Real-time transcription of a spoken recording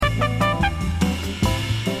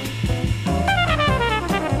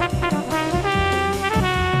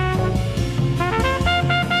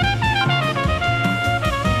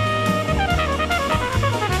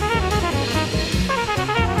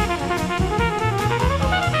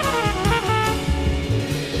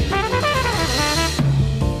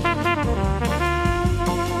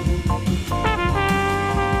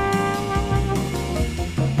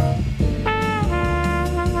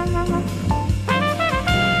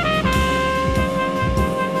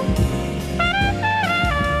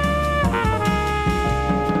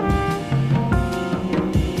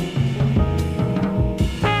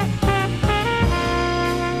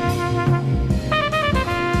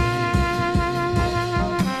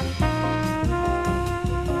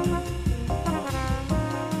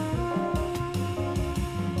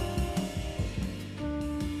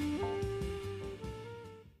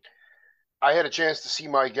I had a chance to see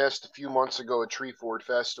my guest a few months ago at Treeford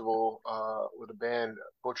Festival with a band,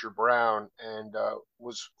 Butcher Brown, and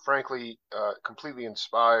was frankly completely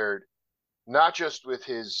inspired, not just with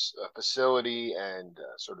his facility and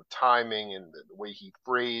sort of timing and the way he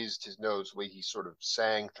phrased his notes, the way he sort of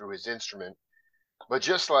sang through his instrument, but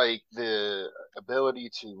just like the ability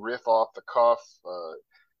to riff off the cuff,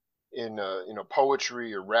 in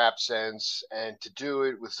poetry or rap sense, and to do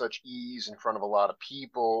it with such ease in front of a lot of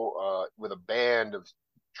people, with a band of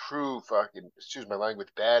true fucking, excuse my language,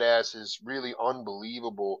 badasses, really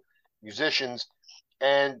unbelievable musicians.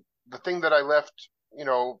 And the thing that I left,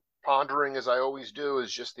 pondering as I always do,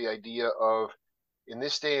 is just the idea of, in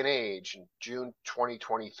this day and age, in June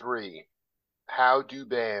 2023, how do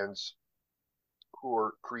bands who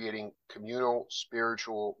are creating communal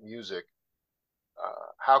spiritual music,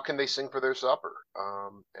 how can they sing for their supper?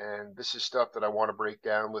 And this is stuff that I want to break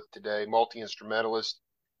down with today. Multi-instrumentalist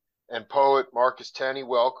and poet Marcus Tenney,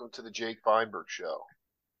 welcome to the Jake Feinberg Show.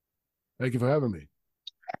 Thank you for having me.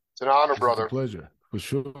 It's an honor, It's a brother. pleasure, for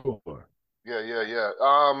sure. Yeah.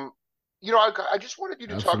 I just wanted you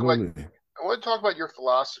to talk about. Absolutely. I want to talk about your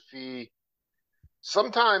philosophy.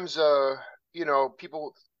 Sometimes,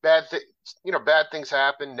 people bad things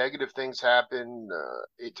happen, negative things happen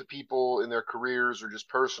to people in their careers or just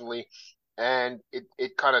personally, and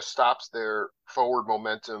it kind of stops their forward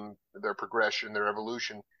momentum, their progression, their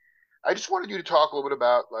evolution. I just wanted you to talk a little bit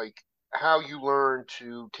about like how you learn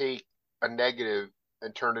to take a negative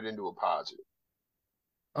and turn it into a positive.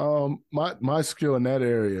 My skill in that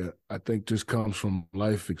area, I think, just comes from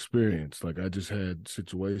life experience. Like I just had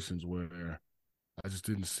situations where I just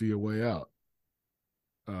didn't see a way out.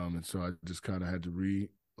 And so I just kind of had to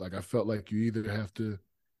like I felt like you either have to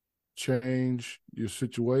change your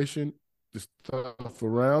situation, the stuff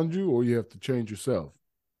around you, or you have to change yourself.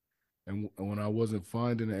 And when I wasn't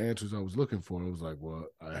finding the answers I was looking for, I was like, well,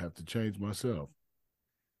 I have to change myself.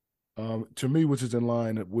 To me, which is in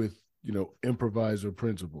line with improviser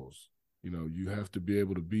principles. You have to be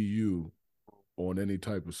able to be you on any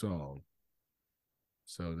type of song.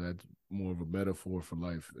 So that's more of a metaphor for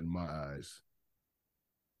life in my eyes.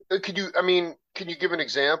 Can you give an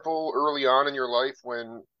example early on in your life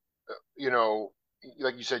when, you know,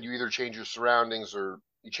 like you said, you either change your surroundings or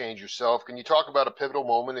you change yourself? Can you talk about a pivotal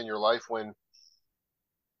moment in your life when,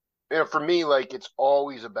 for me, like it's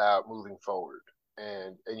always about moving forward,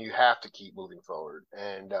 and you have to keep moving forward,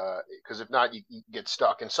 and because if not, you get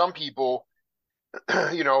stuck. And some people,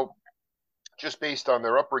 you know, just based on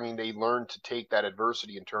their upbringing, they learn to take that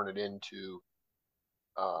adversity and turn it into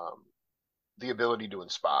um, the ability to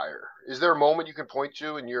inspire. Is there a moment you can point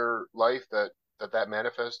to in your life that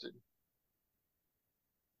manifested?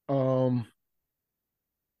 Um,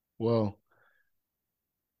 well,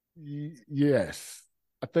 yes.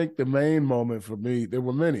 I think the main moment for me, there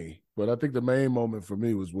were many, but I think the main moment for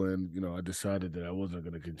me was when, I decided that I wasn't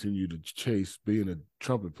going to continue to chase being a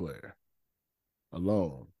trumpet player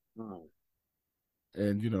alone. Hmm.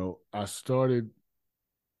 And, I started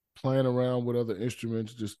playing around with other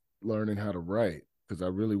instruments, just learning how to write because I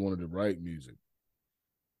really wanted to write music.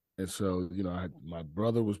 And so, my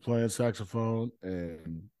brother was playing saxophone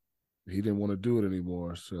and he didn't want to do it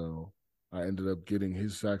anymore. So I ended up getting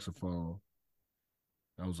his saxophone.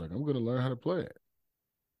 I was like, I'm going to learn how to play it.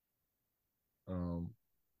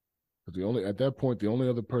 But at that point, the only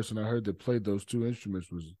other person I heard that played those two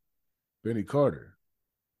instruments was Benny Carter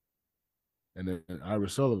and then Ira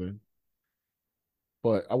Sullivan.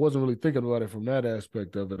 But I wasn't really thinking about it from that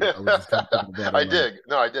aspect of it. I was just kind of thinking about it I like, dig.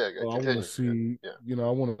 No, I dig. I oh, I want to continue. Yeah, see, yeah. I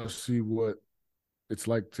want to see what it's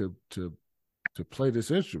like to play this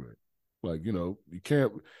instrument. Like, you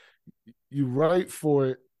can't you write for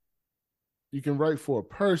it. You can write for a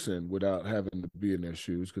person without having to be in their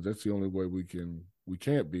shoes because that's the only way we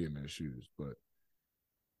can't be in their shoes. But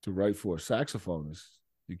to write for a saxophonist,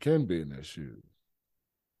 you can be in their shoes.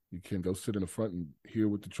 You can go sit in the front and hear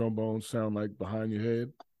what the trombones sound like behind your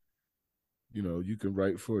head. You can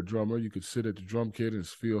write for a drummer. You could sit at the drum kit and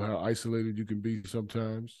feel how isolated you can be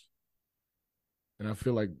sometimes. And I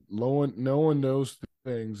feel like knowing those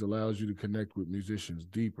things allows you to connect with musicians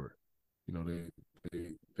deeper.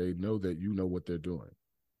 They know that you know what they're doing.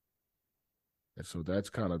 And so that's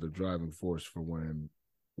kind of the driving force for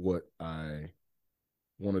what I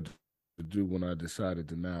wanted to do when I decided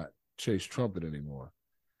to not chase trumpet anymore.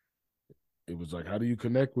 It was like, how do you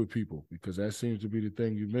connect with people? Because that seems to be the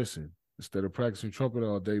thing you're missing. Instead of practicing trumpet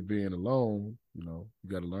all day being alone, you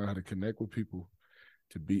got to learn how to connect with people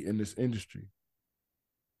to be in this industry.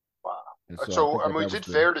 Wow. And so I So, think that is was it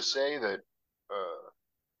the fair to say that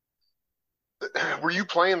were you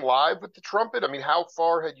playing live with the trumpet? I mean, how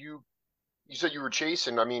far had you? you said you were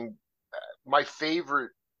chasing. I mean, my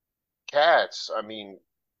favorite cats. I mean,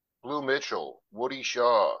 Blue Mitchell, Woody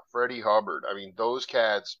Shaw, Freddie Hubbard. I mean, those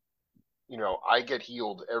cats. I get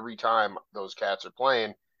healed every time those cats are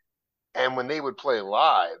playing. And when they would play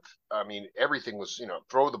live, I mean, everything was,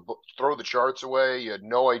 throw the charts away. You had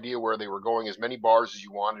no idea where they were going. As many bars as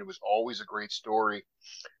you wanted. It was always a great story.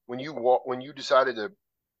 When you decided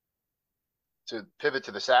to pivot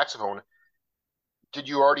to the saxophone, did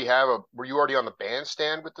you already have a? Were you already on the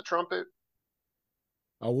bandstand with the trumpet?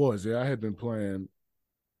 I was, yeah. I had been playing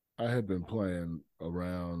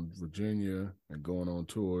around Virginia and going on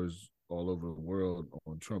tours all over the world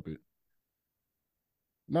on trumpet.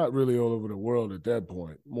 Not really all over the world at that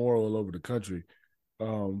point, more all over the country.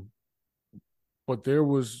 Um, but there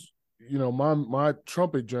was, my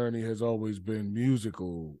trumpet journey has always been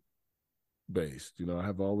musical based. I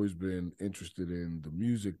have always been interested in the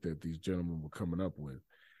music that these gentlemen were coming up with.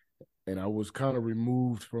 And I was kind of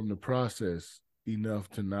removed from the process enough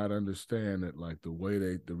to not understand that, like, the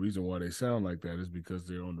reason why they sound like that is because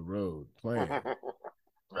they're on the road playing. And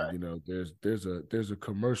Right. there's a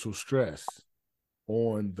commercial stress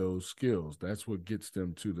on those skills. That's what gets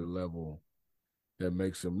them to the level that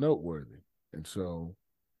makes them noteworthy. And so,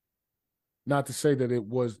 not to say that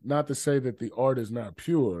the art is not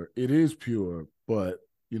pure. It is pure, but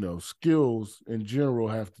skills in general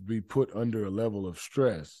have to be put under a level of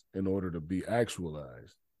stress in order to be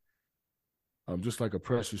actualized. Just like a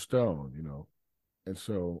precious stone. And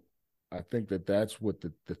so I think that that's what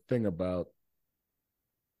the thing about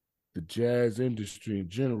the jazz industry in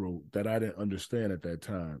general that I didn't understand at that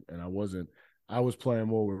time. And I was playing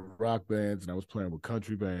more with rock bands and I was playing with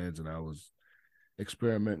country bands and I was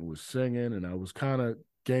experimenting with singing and I was kind of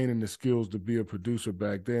gaining the skills to be a producer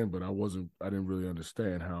back then, but I didn't really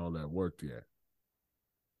understand how all that worked yet.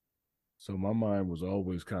 So my mind was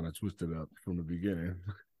always kind of twisted up from the beginning.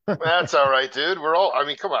 That's all right, dude. We're all. I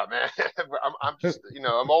mean, come on, man. I'm just.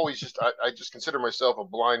 I'm always just. I just consider myself a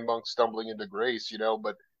blind monk stumbling into grace.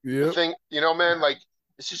 But the Yep. thing, man, like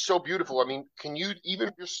this is so beautiful. I mean, can you even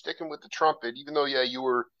if you're sticking with the trumpet, even though yeah,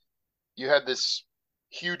 you had this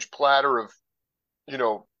huge platter of you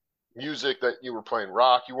know music that you were playing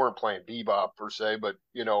rock. You weren't playing bebop per se, but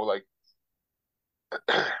like,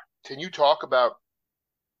 can you talk about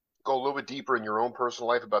go a little bit deeper in your own personal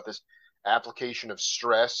life about this application of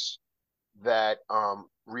stress that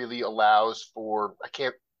really allows for I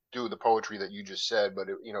can't do the poetry that you just said, but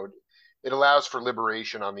it allows for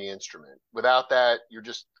liberation on the instrument. Without that, you're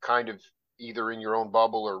just kind of either in your own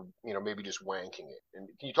bubble or maybe just wanking it. And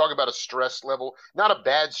can you talk about a stress level? Not a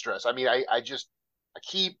bad stress. I mean, I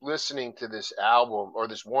keep listening to this album or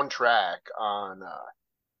this one track on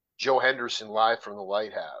Joe Henderson live from the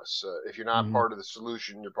Lighthouse. If you're not Mm-hmm. part of the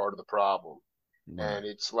solution, you're part of the problem. Right. And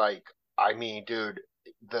it's like, I mean, dude,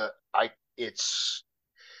 the I it's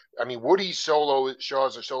I mean, Woody's solo,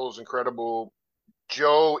 Shaw's solo is incredible.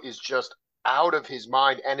 Joe is just out of his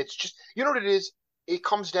mind, and it's just what it is. It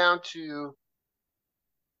comes down to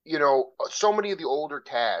so many of the older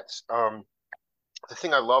cats. The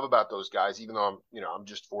thing I love about those guys, even though I'm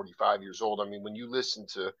just 45 years old. I mean, when you listen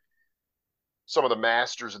to some of the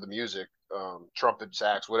masters of the music, trumpet,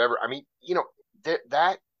 sax, whatever. I mean,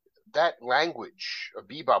 that language of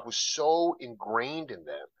bebop was so ingrained in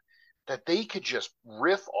them that they could just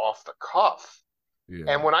riff off the cuff. And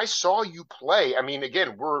Yeah. when I saw you play, I mean,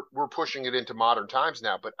 again, we're pushing it into modern times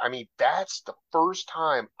now, but I mean, that's the first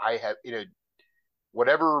time I have in a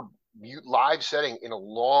whatever live setting in a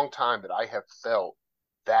long time that I have felt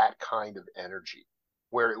that kind of energy,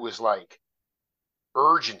 where it was like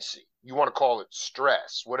urgency. You want to call it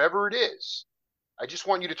stress, whatever it is. I just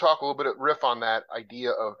want you to talk a little bit of riff on that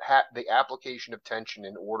idea of the application of tension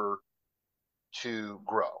in order to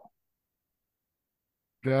grow.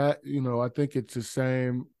 I think it's the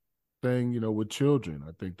same thing, with children.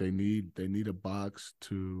 I think they need a box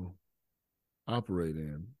to operate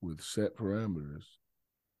in with set parameters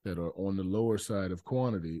that are on the lower side of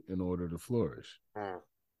quantity in order to flourish. Mm,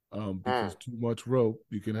 Because mm. too much rope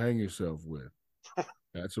you can hang yourself with.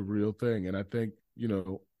 That's a real thing. And I think,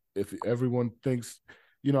 if everyone thinks,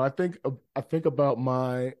 I think about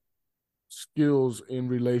my skills in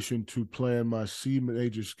relation to playing my C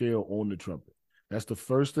major scale on the trumpet. That's the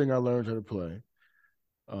first thing I learned how to play.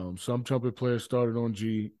 Some trumpet players started on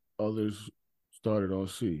G, others started on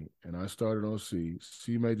C, and I started on C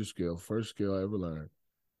major scale, first scale I ever learned.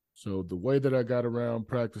 So the way that I got around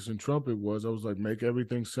practicing trumpet was I was like, make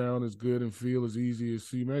everything sound as good and feel as easy as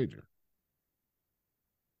C major.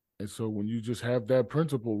 And so when you just have that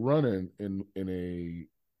principle running in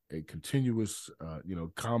a continuous,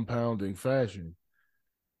 compounding fashion,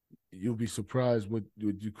 you'll be surprised what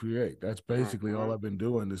you create. That's basically all Mm-hmm. I've been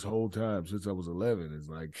doing this whole time since I was 11, is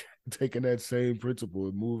like taking that same principle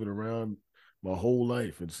and moving around my whole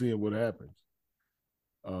life and seeing what happens.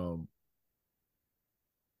 Um,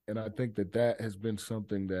 and I think that that has been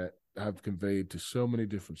something that I've conveyed to so many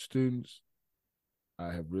different students.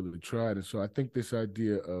 I have really tried, and so I think this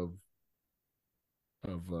idea of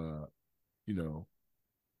you know,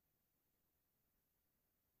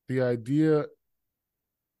 the idea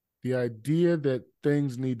the idea that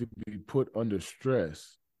things need to be put under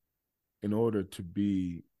stress in order to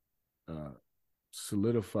be uh,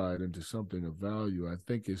 solidified into something of value, I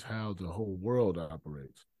think is how the whole world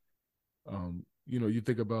operates. You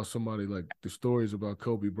think about somebody like the stories about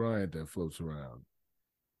Kobe Bryant that floats around,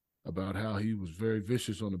 about how he was very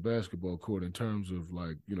vicious on the basketball court in terms of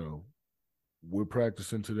like, we're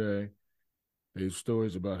practicing today. There's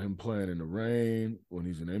stories about him playing in the rain when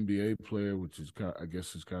he's an NBA player, which is I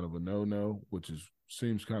guess is kind of a no-no, which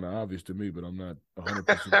seems kind of obvious to me, but I'm not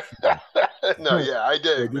 100% sure. No, yeah, I But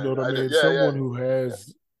dig, you know man. what I I dig. mean? Yeah, yeah, Someone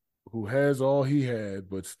who has all he had,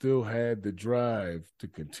 but still had the drive to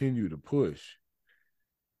continue to push.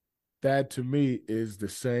 That to me is the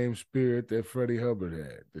same spirit that Freddie Hubbard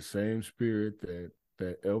had, the same spirit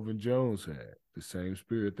that Elvin Jones had, the same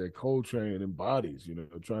spirit that Coltrane embodies,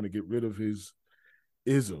 trying to get rid of his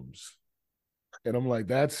isms. And I'm like,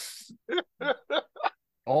 that's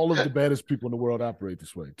all of yeah. the baddest people in the world operate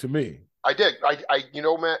this way, to me, I dig.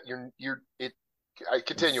 Matt, you're it. I on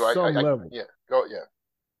continue. some level. Yeah, go, yeah.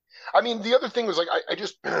 I mean, the other thing was like, I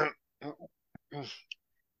just,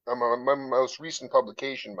 my most recent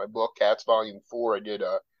publication, my book, Cats Volume 4, I did,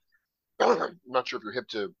 I'm not sure if you're hip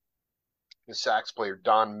to the sax player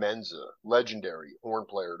Don Menza, legendary horn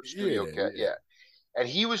player, studio Yeah, cat. yeah. Yeah. And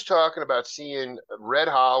he was talking about seeing Red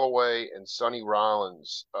Holloway and Sonny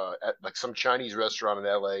Rollins at like some Chinese restaurant in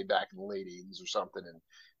LA back in the late 80s or something. And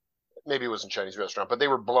maybe it wasn't a Chinese restaurant, but they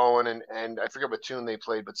were blowing and I forget what tune they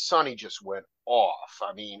played, but Sonny just went off.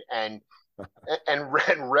 I mean, and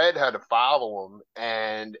Red had to follow him,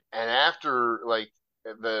 and after like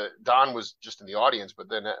the Don was just in the audience, but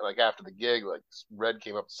then like after the gig, like Red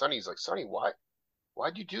came up to Sonny, he's like, Sonny,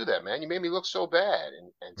 why'd you do that, man? You made me look so bad.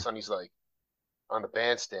 And Sonny's like, on the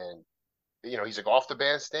bandstand, he's like, off the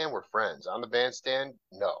bandstand, we're friends. On the bandstand,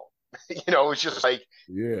 no. It's just like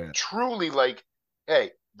Yeah. truly like,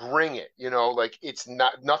 hey, bring it. Like it's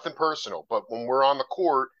not nothing personal, but when we're on the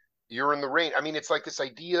court, you're in the rain. I mean, it's like this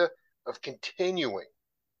idea of continuing.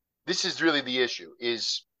 This is really the issue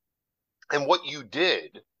is, and what you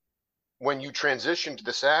did when you transitioned to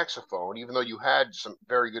the saxophone, even though you had some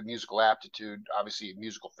very good musical aptitude, obviously a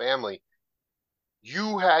musical family,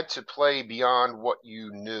 you had to play beyond what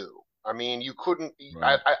you knew. I mean, you couldn't.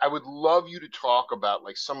 Right. I would love you to talk about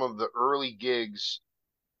like some of the early gigs.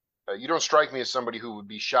 You don't strike me as somebody who would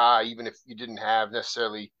be shy, even if you didn't have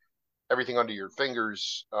necessarily everything under your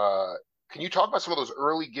fingers. Can you talk about some of those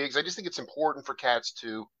early gigs? I just think it's important for cats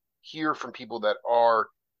to hear from people that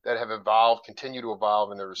have evolved, continue to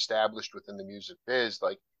evolve, and they're established within the music biz.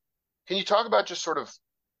 Like, can you talk about just sort of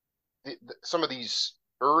some of these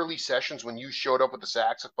early sessions when you showed up with the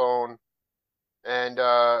saxophone and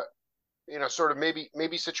sort of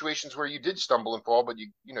maybe situations where you did stumble and fall, but you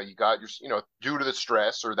got your due to the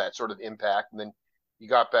stress or that sort of impact, and then you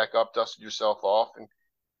got back up, dusted yourself off, and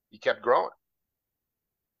you kept growing.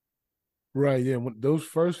 Right. Yeah. Those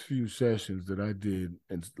first few sessions that I did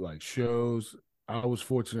and like shows, I was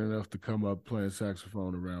fortunate enough to come up playing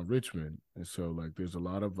saxophone around Richmond, and so like there's a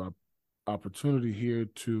lot of opportunity here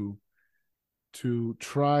to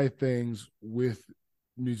try things with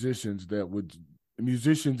musicians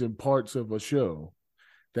musicians in parts of a show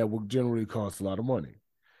that will generally cost a lot of money.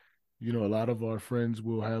 A lot of our friends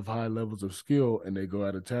will have high levels of skill and they go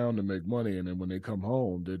out of town to make money. And then when they come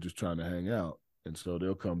home, they're just trying to hang out. And so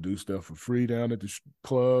they'll come do stuff for free down at the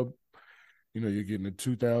club. You're getting a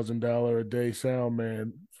 $2,000 a day sound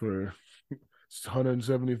man for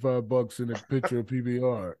 $175 in a picture of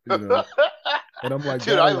PBR, And I'm like,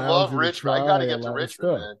 Dude, that I allows love you to Richmond. I got try to a get to lot of Richmond,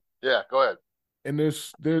 stuff. man. Yeah, go ahead. And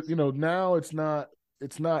now it's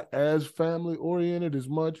not as family oriented as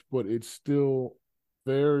much, but it's still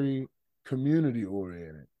very community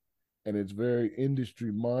oriented, and it's very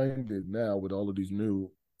industry minded now with all of these new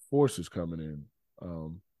forces coming in.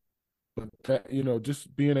 But that,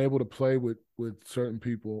 just being able to play with certain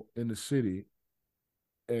people in the city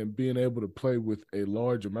and being able to play with a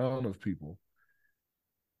large amount of people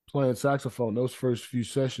playing saxophone, those first few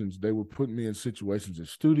sessions, they were putting me in situations in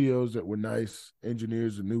studios that were nice,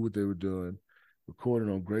 engineers that knew what they were doing, recording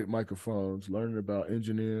on great microphones, learning about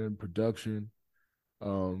engineering, production.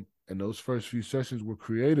 And those first few sessions were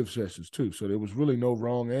creative sessions too. So there was really no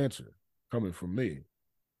wrong answer coming from me.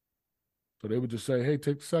 So they would just say, hey,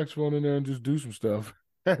 take the saxophone in there and just do some stuff.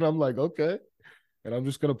 And I'm like, okay. And I'm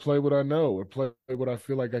just going to play what I know or play what I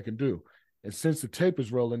feel like I can do. And since the tape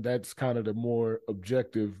is rolling, that's kind of the more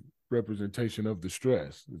objective representation of the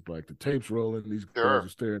stress. It's like the tape's rolling, these guys Sure. are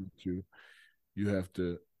staring at you. You have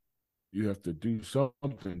to do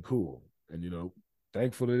something cool. And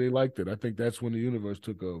thankfully they liked it. I think that's when the universe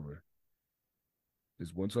took over.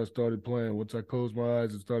 Is once I started playing, once I closed my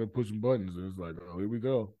eyes and started pushing buttons, it was like, oh, here we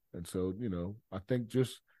go. And so, I think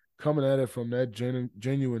just coming at it from that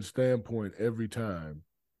genuine standpoint every time,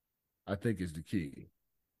 I think is the key.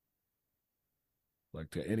 Like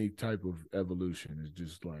to any type of evolution is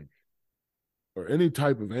just like, or any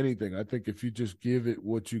type of anything. I think if you just give it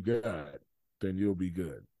what you got, then you'll be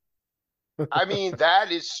good. I mean,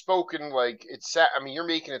 that is spoken like it's. I mean, you're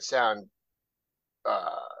making it sound.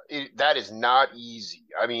 That is not easy.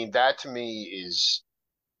 I mean, that to me is.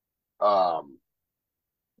 Um,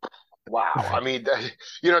 wow. I mean,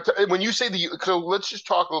 when you say so let's just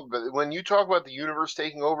talk a little bit. When you talk about the universe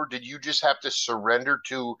taking over, did you just have to surrender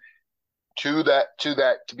to that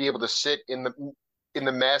to be able to sit in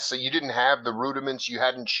the mess? So you didn't have the rudiments, you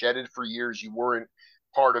hadn't shedded for years, you weren't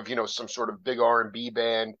part of some sort of big R&B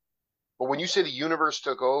band. But when you say the universe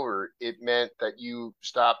took over, it meant that you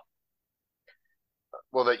stopped.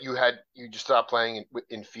 Well, that you just stopped playing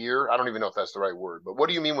in fear. I don't even know if that's the right word, but what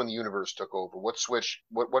do you mean when the universe took over? What switched?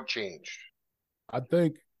 What changed? I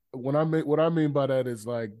think what I mean by that is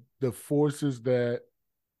like the forces that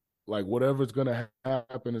like whatever's gonna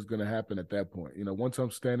happen is gonna happen at that point. Once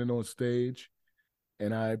I'm standing on stage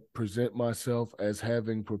and I present myself as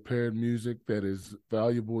having prepared music that is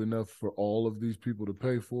valuable enough for all of these people to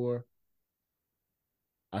pay for,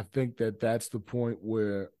 I think that that's the point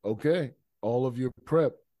where, okay, all of your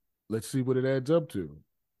prep, let's see what it adds up to.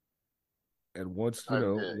 And I dig once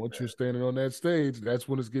you're that. standing on that stage, that's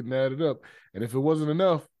when it's getting added up. And if it wasn't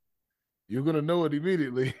enough, you're gonna know it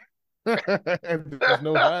immediately. And there's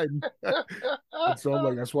no hiding. And so I'm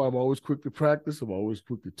like, that's why I'm always quick to practice. I'm always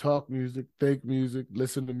quick to talk music, think music,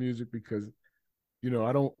 listen to music, because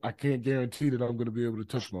I can't guarantee that I'm going to be able to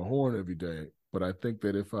touch my horn every day. But I think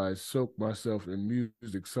that if I soak myself in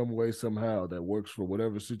music some way, somehow that works for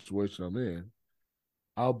whatever situation I'm in,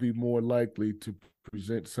 I'll be more likely to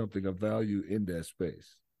present something of value in that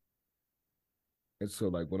space. And so,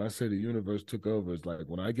 like, when I say the universe took over, it's like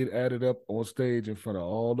when I get added up on stage in front of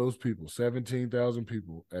all those people, 17,000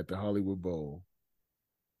 people at the Hollywood Bowl,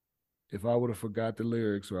 if I would have forgot the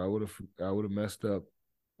lyrics or I would have messed up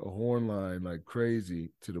a horn line like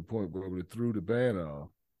crazy to the point where it would have threw the band off,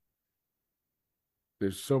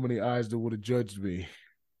 there's so many eyes that would have judged me.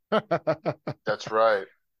 And That's right.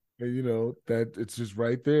 that it's just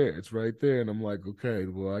right there. It's right there. And I'm like, okay,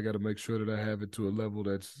 well, I got to make sure that I have it to a level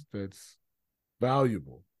that's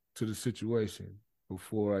valuable to the situation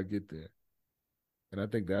before I get there. And I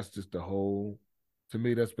think that's just to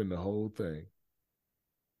me, that's been the whole thing.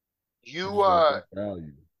 I You just like that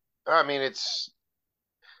value. I mean, it's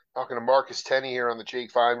talking to Marcus Tenney here on the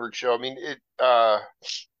Jake Feinberg show. I mean,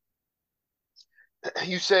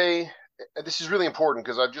 you say this is really important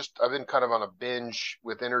because I've been kind of on a binge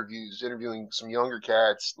with interviewing some younger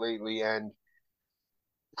cats lately, and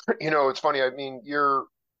it's funny. I mean,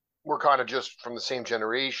 we're kind of just from the same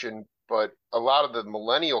generation, but a lot of the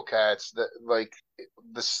millennial cats that like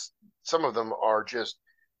this, some of them are just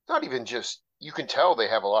not even just. You can tell they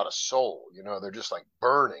have a lot of soul. They're just like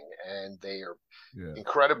burning, and they are Yeah.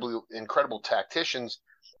 incredible tacticians.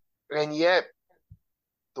 And yet,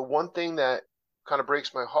 the one thing that kind of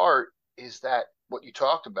breaks my heart is that what you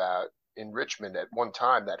talked about in Richmond at one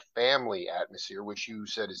time, that family atmosphere, which you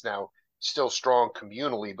said is now still strong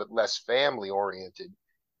communally, but less family oriented.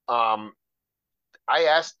 Um, I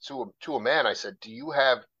asked to a man, I said, "Do you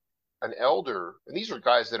have an elder?" And these are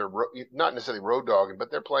guys that are not necessarily road dogging,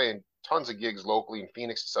 but they're playing tons of gigs locally in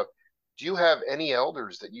Phoenix and stuff. Do you have any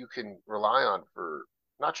elders that you can rely on for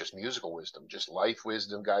not just musical wisdom, just life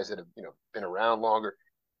wisdom, guys that have been around longer?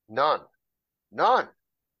 None, none.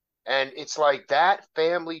 And it's like that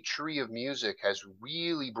family tree of music has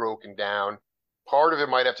really broken down. Part of it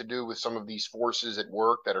might have to do with some of these forces at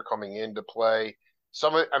work that are coming into play.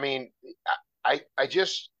 I mean, I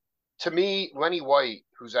just, to me, Lenny White,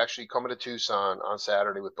 who's actually coming to Tucson on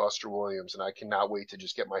Saturday with Buster Williams, and I cannot wait to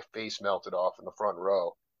just get my face melted off in the front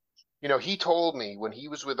row. He told me when he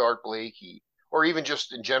was with Art Blakey, or even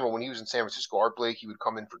just in general, when he was in San Francisco, Art Blakey would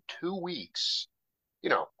come in for 2 weeks,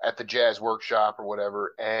 at the jazz workshop or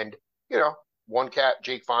whatever. And, one cat,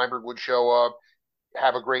 Jake Feinberg, would show up.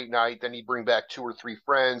 have a great night. Then he'd bring back two or three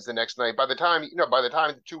friends the next night. By the time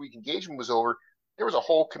the 2 week engagement was over, there was a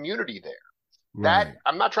whole community there. That Right.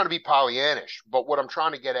 I'm not trying to be Pollyannish, but what I'm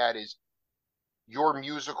trying to get at is your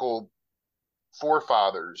musical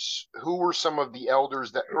forefathers. Who were some of the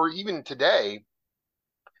elders that, or even today,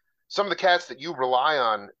 some of the cats that you rely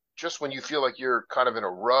on just when you feel like you're kind of in a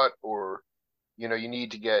rut or you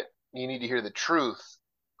need to hear the truth.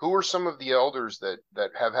 Who are some of the elders that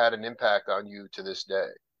have had an impact on you to this day?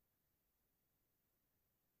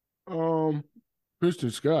 Um, Christian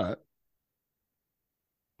Scott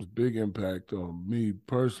was big impact on me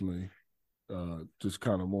personally. Just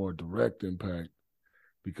kind of more direct impact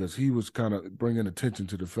because he was kind of bringing attention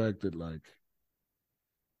to the fact that like,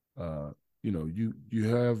 uh, you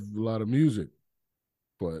have a lot of music,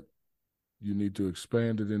 but you need to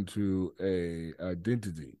expand it into a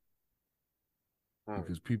identity Hmm.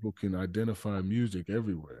 because people can identify music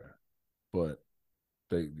everywhere, but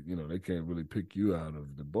they can't really pick you out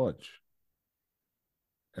of the bunch.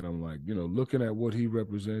 And I'm like, looking at what he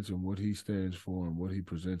represents and what he stands for and what he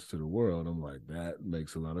presents to the world, I'm like, that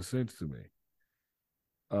makes a lot of sense to me.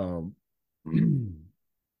 Um,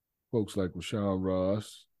 Folks like Rashawn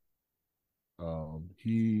Ross,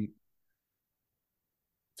 he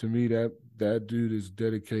to me that dude is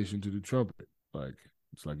dedication to the trumpet. Like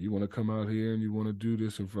it's like you want to come out here and you want to do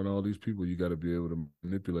this in front of all these people, you got to be able to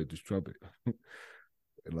manipulate this trumpet.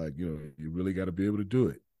 And like you really got to be able to do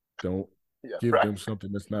it. Don't Yeah, give right. them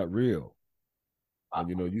something that's not real. And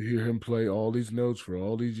you hear him play all these notes for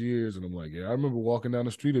all these years, and I'm like, yeah, I remember walking down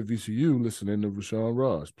the street at VCU listening to Rashawn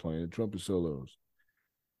Ross playing trumpet solos.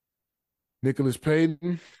 Nicholas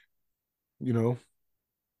Payton, you know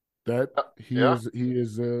that Yeah. he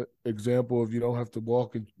is a example of you don't have to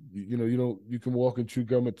walk and you can walk and chew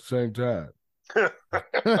gum at the same time. You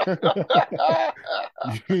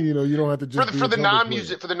don't have to for just the be a trumpet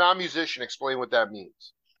player. for the non musician, explain what that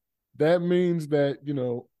means. That means that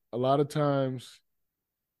a lot of times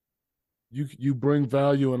you bring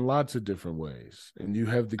value in lots of different ways, and you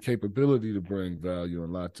have the capability to bring value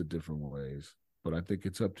in lots of different ways. But I think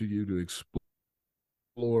it's up to you to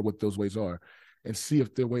explore what those ways are, and see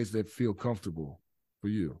if they're ways that feel comfortable for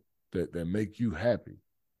you, that make you happy.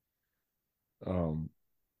 Um,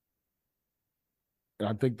 and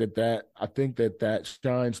I think that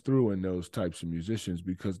shines through in those types of musicians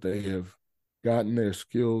because they have gotten their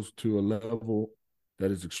skills to a level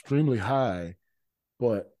that is extremely high,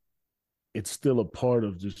 but it's still a part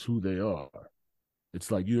of just who they are. It's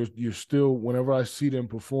like you're still whenever I see them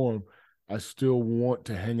perform, I still want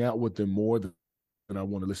to hang out with them more than I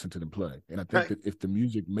want to listen to them play. And I think that if the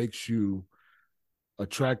music makes you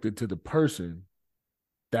attracted to the person,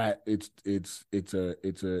 that it's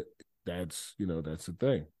a that's the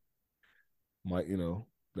thing. Mike,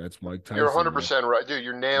 that's Mike You're Tyson, that's 100% right, dude.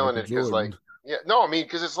 You're nailing Michael it because, like, Jordan. yeah, no, I mean,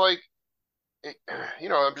 because it's like, it,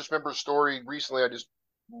 I just remember a story recently. I just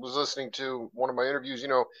was listening to one of my interviews.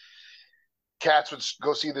 Cats would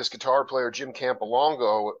go see this guitar player, Jim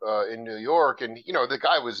Campolongo, in New York, and the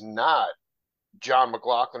guy was not John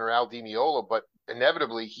McLaughlin or Al Di Meola, but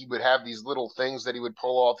inevitably he would have these little things that he would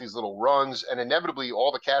pull off, these little runs, and inevitably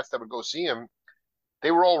all the cats that would go see him,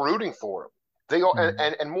 they were all rooting for him. They all,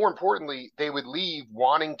 Mm-hmm. and more importantly, they would leave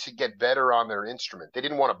wanting to get better on their instrument. They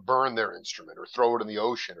didn't want to burn their instrument or throw it in the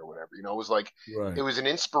ocean or whatever. It was like it Right. was an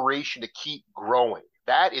inspiration to keep growing.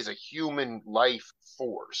 That is a human life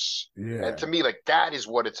force. And to Yeah. me, like that is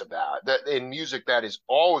what it's about. That in music, that is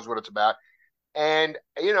always what it's about. And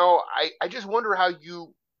I just wonder how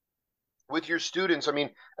you with your students. I mean,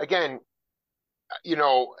 again, you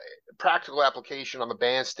know, practical application on the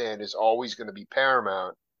bandstand is always going to be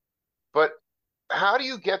paramount. But how do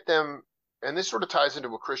you get them? And this sort of ties into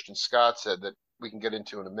what Christian Scott said that we can get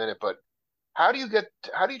into in a minute. But how do you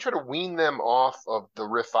try to wean them off of the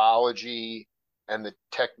riffology and the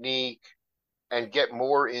technique and get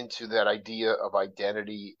more into that idea of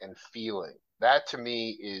identity and feeling? That to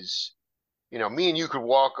me is, me and you could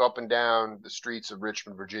walk up and down the streets of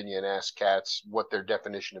Richmond, Virginia, and ask cats what their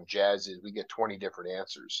definition of jazz is. We get 20 different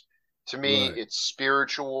answers. To me, Right. it's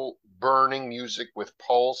spiritual, burning music with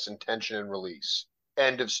pulse and tension and release.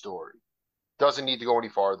 End of story. Doesn't need to go any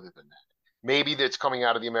farther than that. Maybe that's coming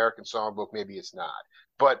out of the American Songbook, maybe it's not.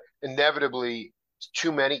 But inevitably,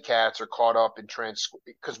 too many cats are caught up in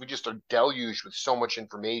because we just are deluged with so much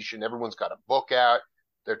information. Everyone's got a book out.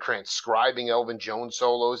 They're transcribing Elvin Jones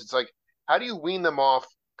solos. It's like, how do you wean them off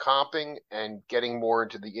comping and getting more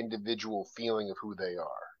into the individual feeling of who they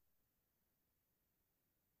are?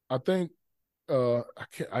 I think I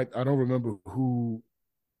can't I don't remember who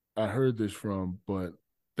I heard this from, but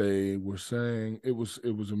they were saying it was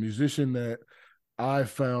a musician that I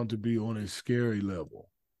found to be on a scary level,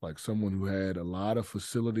 like someone who had a lot of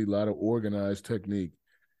facility, a lot of organized technique,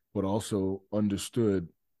 but also understood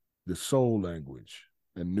the soul language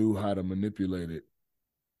and knew how to manipulate it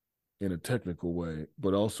in a technical way,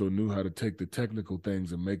 but also knew how to take the technical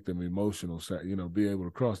things and make them emotional, be able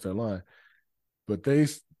to cross that line. But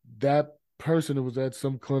that person who was at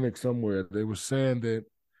some clinic somewhere, they were saying that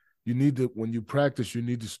you need to, when you practice, you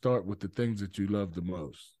need to start with the things that you love the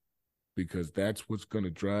most, because that's what's going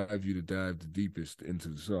to drive you to dive the deepest into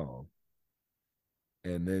the song.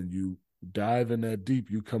 And then you dive in that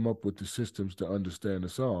deep, you come up with the systems to understand the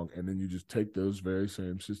song. And then you just take those very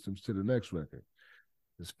same systems to the next record.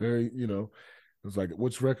 It's very, it's like,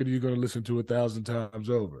 which record are you going to listen to 1,000 times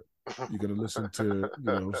over? You're going to listen to,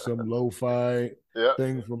 some lo-fi Yeah.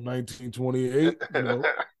 thing from 1928,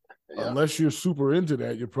 Yeah. unless you're super into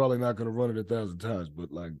that, you're probably not going to run it 1,000 times.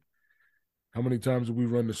 But like, how many times have we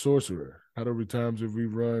run The Sorcerer? How many times have we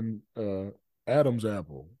run Adam's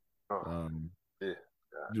Apple? Oh,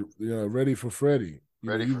 yeah. Ready for Freddie.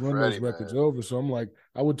 Ready You for run those Freddie, records man. over. So I'm like,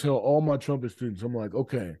 I would tell all my trumpet students, I'm like,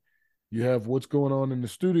 okay, you have what's going on in the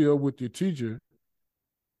studio with your teacher.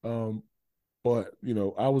 But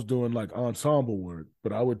I was doing like ensemble work,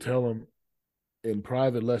 but I would tell them in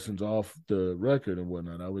private lessons off the record and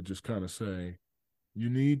whatnot, I would just kind of say, you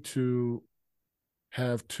need to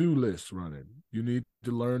have two lists running. You need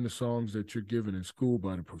to learn the songs that you're given in school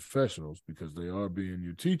by the professionals because they are being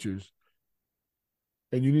your teachers.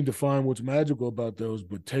 And you need to find what's magical about those,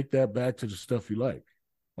 but take that back to the stuff you like.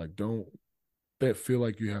 Like, don't that feel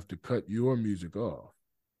like you have to cut your music off.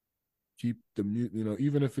 Keep the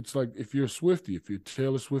even if it's like, if you're a Swiftie, if you're a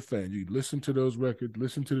Taylor Swift fan, you listen to those records,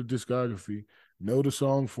 listen to the discography, know the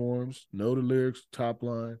song forms, know the lyrics, top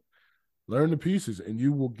line, learn the pieces, and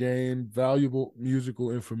you will gain valuable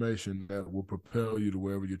musical information that will propel you to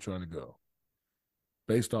wherever you're trying to go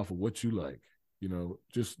based off of what you like.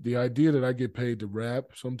 Just the idea that I get paid to rap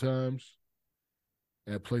sometimes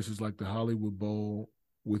at places like the Hollywood Bowl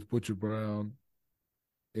with Butcher Brown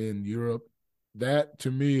in Europe, that to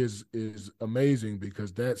me is amazing,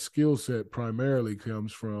 because that skill set primarily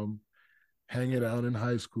comes from hanging out in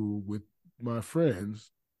high school with my friends,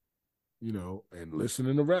 and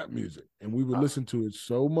listening to rap music. And we would listen to it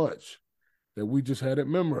so much that we just had it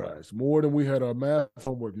memorized more than we had our math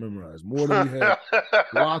homework memorized, more than we had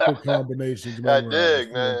locker combinations I memorized.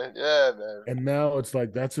 dig, man. Yeah, man. And now it's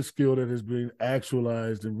like that's a skill that has been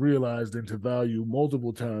actualized and realized into value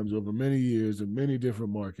multiple times over many years in many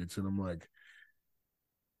different markets. And I'm like,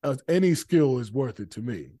 any skill is worth it to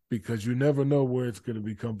me, because you never know where it's going to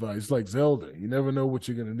become valuable. It's like Zelda. You never know what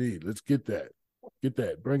you're going to need. Let's get that. Get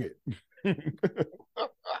that. Bring it.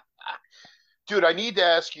 Dude, I need to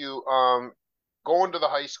ask you, going to the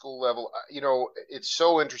high school level, it's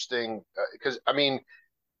so interesting because, I mean,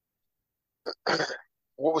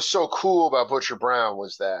 what was so cool about Butcher Brown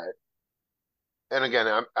was that, and again,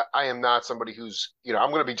 I am not somebody who's, I'm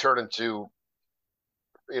going to be turning to,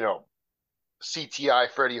 you know, CTI,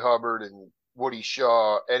 Freddie Hubbard, and Woody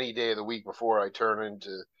Shaw any day of the week before I turn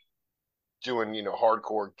into doing,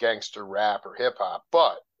 hardcore gangster rap or hip hop.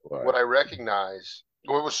 But what Right. I recognize,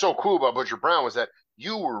 what was so cool about Butcher Brown was that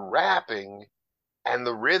you were rapping and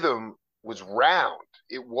the rhythm was round.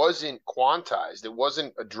 It wasn't quantized. It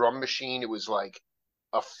wasn't a drum machine. It was like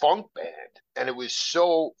a funk band, and it was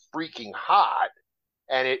so freaking hot.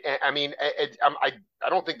 And I mean, I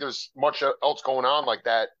don't think there's much else going on like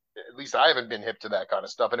that. At least I haven't been hip to that kind of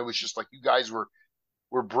stuff. And it was just like you guys were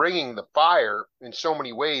bringing the fire in so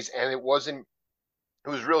many ways, and it wasn't. It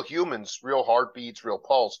was real humans, real heartbeats, real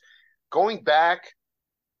pulse. Going back,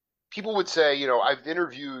 people would say, I've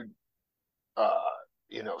interviewed, uh,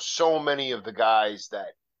 so many of the guys that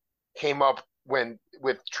came up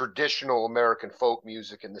with traditional American folk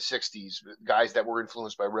music in the '60s, guys that were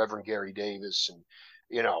influenced by Reverend Gary Davis and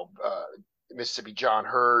Mississippi John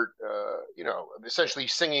Hurt, essentially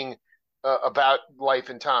singing about life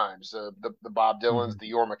and times, the Bob Dylans, Mm-hmm.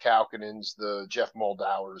 the Jorma Kaukonens, the Jeff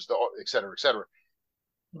Moldauers, the et cetera, et cetera.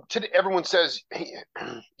 Today, everyone says,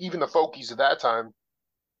 even the folkies of that time,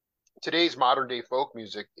 today's modern day folk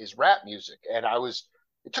music is rap music. And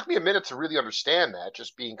it took me a minute to really understand that,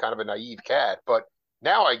 just being kind of a naive cat, but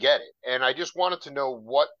now I get it. And I just wanted to know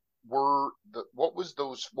what were the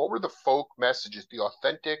folk messages, the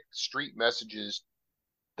authentic street messages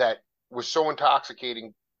that was so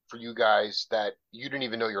intoxicating for you guys that you didn't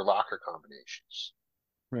even know your locker combinations.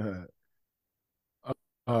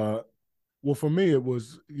 uh, well, for me, it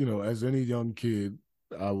was, as any young kid,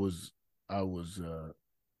 I was a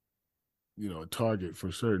target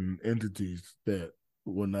for certain entities that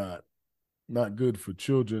were not, not good for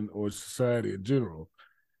children or society in general.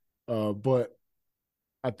 But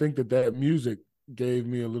I think that that music gave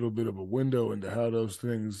me a little bit of a window into how those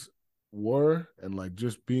things were, and like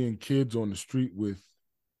just being kids on the street with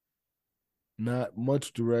not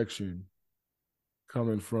much direction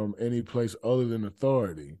coming from any place other than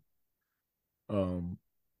authority. Um,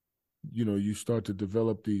 you start to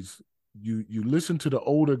develop these. You listen to the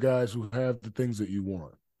older guys who have the things that you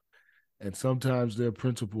want, and sometimes their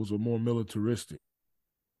principles are more militaristic.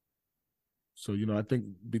 So, I think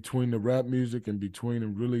between the rap music and between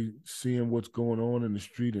and really seeing what's going on in the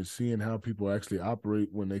street and seeing how people actually operate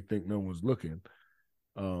when they think no one's looking,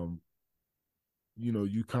 um,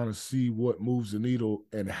 you kind of see what moves the needle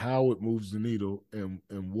and how it moves the needle, and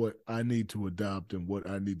what I need to adopt and what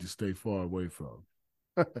I need to stay far away from.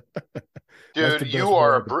 That's Dude, the you best way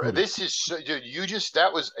are I can put it. this is dude, you just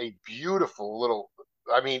that was a beautiful little.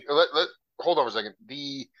 I mean, hold on for a second.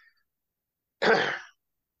 The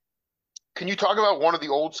Can you talk about one of the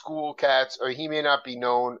old school cats? Or he may not be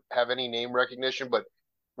known, have any name recognition, but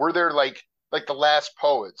were there like the last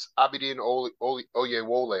poets, Abidin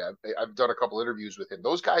Oyewole? I've done a couple interviews with him.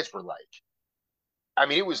 Those guys were like, I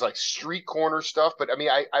mean, it was like street corner stuff. But I mean,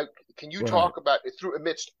 I can you Right, talk about it through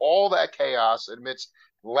amidst all that chaos, amidst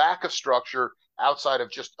lack of structure, outside of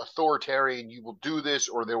just authoritarian, you will do this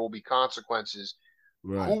or there will be consequences.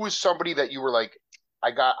 Who right. was somebody that you were like,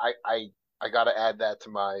 I got I got to add that to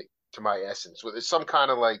my essence? With some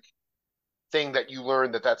kind of like thing that you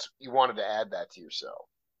learned that's you wanted to add that to yourself.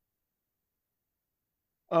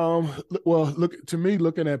 Well, look to me,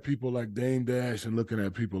 looking at people like Dame Dash and looking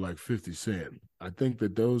at people like 50 Cent, I think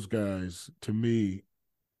that those guys, to me,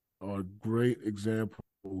 are great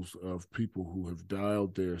examples of people who have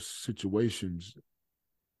dialed their situations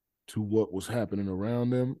to what was happening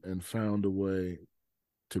around them and found a way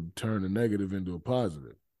to turn a negative into a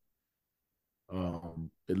positive.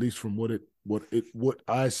 At least from what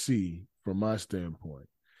I see from my standpoint.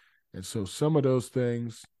 And so some of those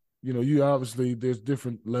things, you obviously there's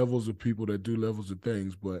different levels of people that do levels of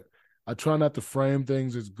things, but I try not to frame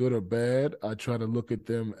things as good or bad. I try to look at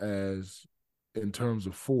them as in terms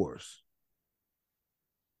of force.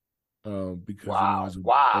 Because Wow, as a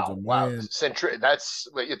wow, wow. man, That's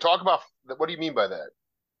you talk about. What do you mean by that?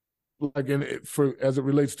 like for as it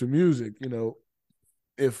relates to music,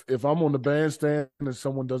 if I'm on the bandstand and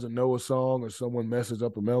someone doesn't know a song or someone messes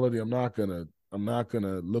up a melody, I'm not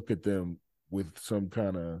gonna look at them with some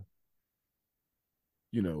kind of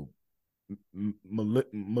you know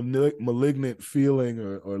malignant feeling,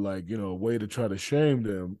 or like a way to try to shame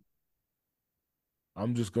them.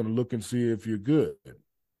 I'm just gonna look and see if you're good.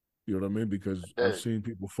 You know what I mean? Because I've Uh, seen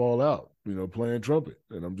people fall out, playing trumpet,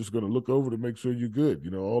 and I'm just gonna look over to make sure you're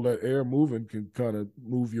good. All that air moving can kind of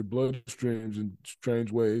move your bloodstreams in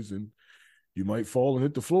strange ways, and you might fall and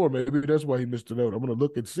hit the floor. Maybe that's why he missed a note. I'm gonna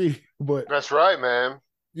look and see. But that's right, man.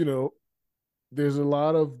 you know, there's a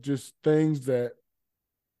lot of just things that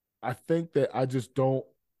I think that I just don't.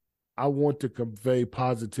 I want to convey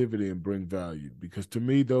positivity and bring value, because to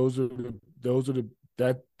me those are the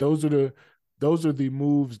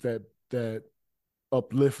moves that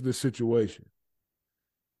uplift the situation.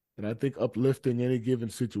 And I think uplifting any given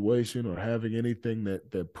situation or having anything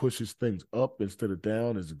that pushes things up instead of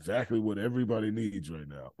down is exactly what everybody needs right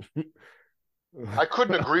now. I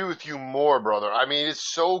couldn't agree with you more, brother. I mean,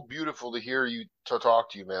 it's so beautiful to hear you to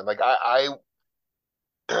talk to you, man. Like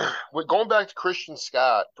going back to Christian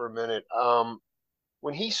Scott for a minute.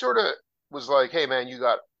 When he sort of was like, "Hey, man, you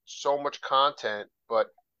got so much content, but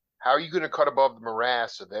how are you going to cut above the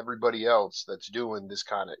morass of everybody else that's doing this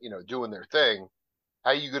kind of, doing their thing?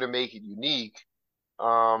 How are you going to make it unique?"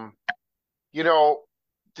 Um, you know,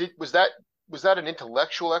 did was that an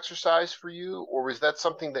intellectual exercise for you, or was that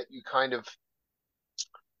something that you kind of?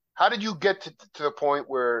 How did you get to the point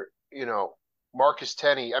where Marcus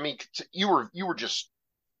Tenney? I mean, you were just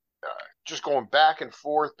going back and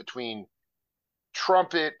forth between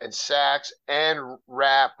trumpet and sax and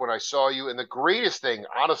rap when I saw you. And the greatest thing,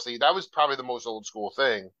 honestly, that was probably the most old school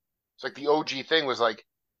thing. It's like the OG thing was like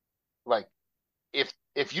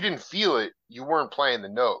if you didn't feel it, you weren't playing the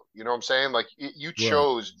note. You know what I'm saying? Like you Right.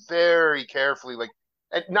 chose very carefully, like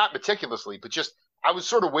and not meticulously, but just I was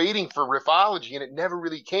sort of waiting for riffology and it never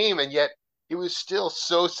really came, and yet it was still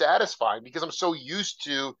so satisfying because I'm so used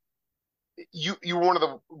to you were one of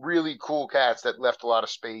the really cool cats that left a lot of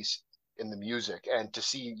space in the music, and to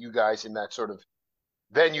see you guys in that sort of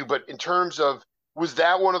venue. But in terms of, was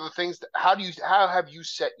that one of the things that, how have you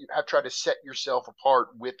have tried to set yourself apart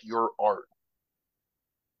with your art?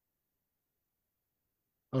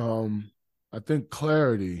 I think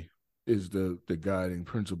clarity is the guiding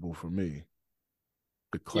principle for me.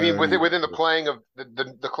 the You mean clarity, within the playing of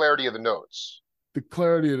the clarity of the notes? the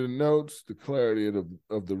clarity of the notes, the clarity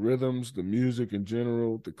of the rhythms, the music in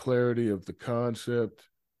general, the clarity of the concept.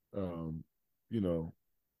 Um, you know,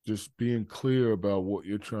 just being clear about what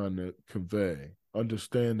you're trying to convey,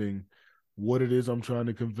 understanding what it is I'm trying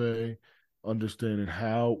to convey, understanding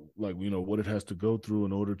how, like, what it has to go through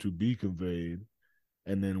in order to be conveyed,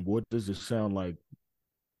 and then what does it sound like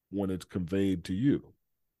when it's conveyed to you.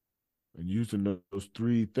 And using those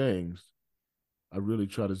three things, I really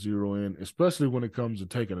try to zero in, especially when it comes to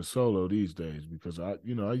taking a solo these days, because I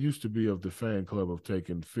used to be of the fan club of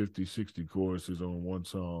taking 50, 60 choruses on one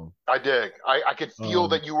song. I dig. I could feel Um,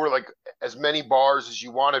 that you were like as many bars as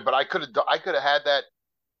you wanted, but I could have had that.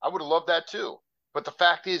 I would have loved that too. But the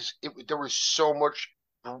fact is, there was so much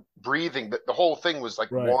breathing that the whole thing was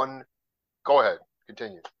like right. one. Go ahead,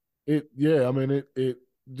 continue. Yeah, I mean it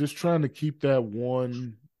just trying to keep that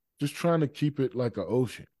one, just trying to keep it like an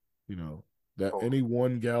ocean, that Totally. any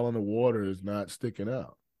 1 gallon of water is not sticking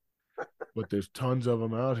out. But there's tons of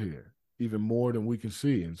them out here, even more than we can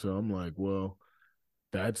see. And so I'm like, well,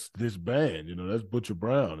 that's this band, that's Butcher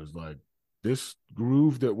Brown. It's like this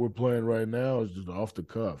groove that we're playing right now is just off the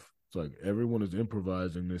cuff. It's like everyone is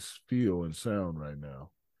improvising this feel and sound right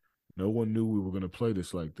now. No one knew we were going to play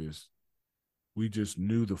this like this. We just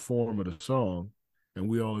knew the form of the song, and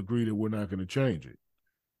we all agreed that we're not going to change it.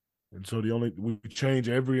 And so we change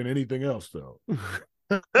every and anything else though.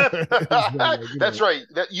 So like, That's right.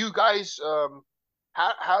 That you guys.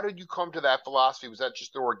 How did you come to that philosophy? Was that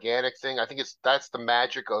just an organic thing? I think that's the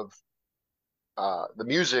magic of the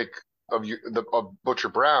music of Butcher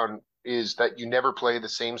Brown is that you never play the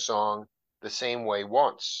same song the same way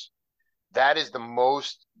once. That is the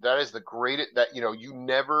greatest that you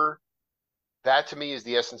never that to me is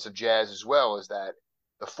the essence of jazz as well, is that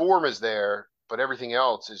the form is there, but everything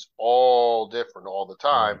else is all different all the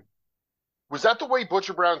right. time. Was that the way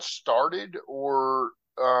Butcher Brown started, or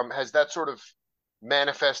has that sort of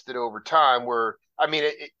manifested over time? Where I mean,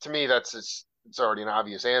 to me, it's already an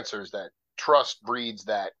obvious answer is that trust breeds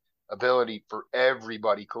that ability for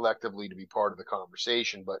everybody collectively to be part of the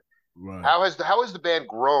conversation. But Right. how has the band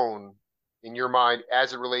grown in your mind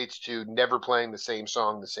as it relates to never playing the same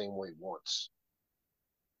song the same way once?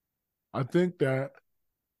 I think that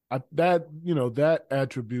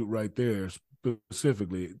attribute right there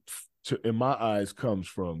specifically, in my eyes, comes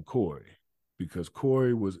from Corey, because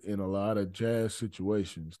Corey was in a lot of jazz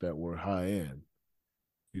situations that were high end.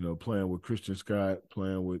 Playing with Christian Scott,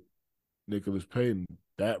 playing with Nicholas Payton.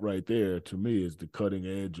 That right there, to me, is the cutting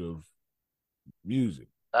edge of music.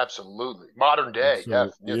 Absolutely, modern And day, so,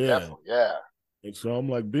 yeah, yeah. definitely, yeah. And so I'm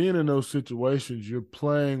like, being in those situations, you're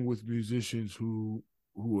playing with musicians who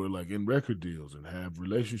are like in record deals and have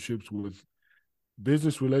relationships with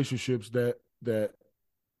business relationships that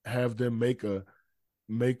have them make an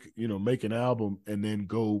album and then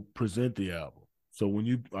go present the album. So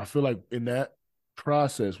I feel like in that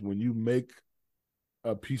process, when you make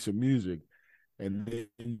a piece of music and then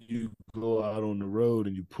you go out on the road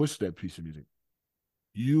and you push that piece of music,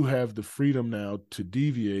 you have the freedom now to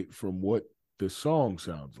deviate from what the song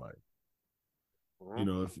sounds like.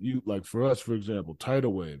 Mhm. If you like, for us, for example,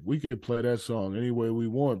 Tidal Wave, we could play that song any way we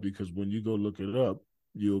want, because when you go look it up,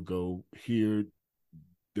 you'll go hear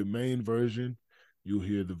the main version, you'll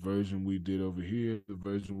hear the version we did over here, the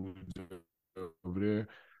version we did over there.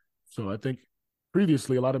 So I think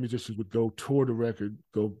previously a lot of musicians would go tour the record,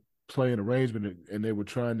 go play an arrangement, and they were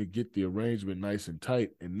trying to get the arrangement nice and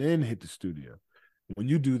tight and then hit the studio. When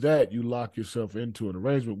you do that, you lock yourself into an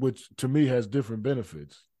arrangement, which to me has different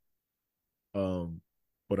benefits. Um,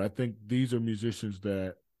 but I think these are musicians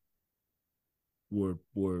that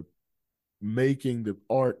were making the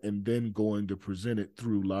art and then going to present it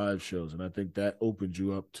through live shows, and I think that opens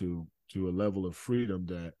you up to a level of freedom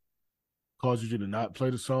that causes you to not play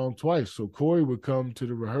the song twice. So Corey would come to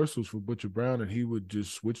the rehearsals for Butcher Brown and he would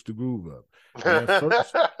just switch the groove up, and at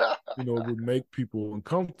first, it would make people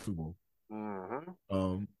uncomfortable. Hmm.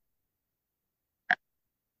 Um,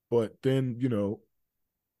 but then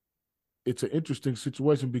it's an interesting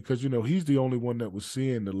situation because he's the only one that was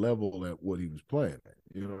seeing the level at what he was playing at.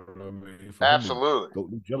 You know what I mean? For him to Absolutely. go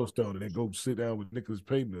to Yellowstone and then go sit down with Nicholas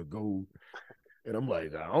Payton to go, and I'm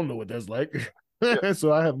like, I don't know what that's like. Yeah.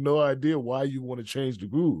 So I have no idea why you want to change the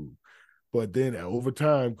groove. But then over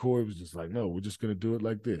time, Corey was just like, no, we're just gonna do it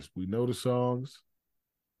like this. We know the songs,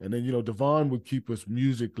 and then Devon would keep us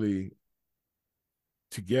musically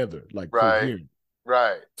together, like Right. coherent,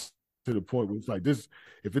 Right. to the point where it's like this.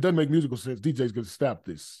 If it doesn't make musical sense, DJ's gonna stop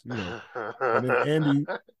this. And then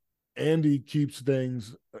Andy keeps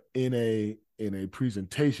things in a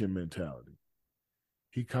presentation mentality.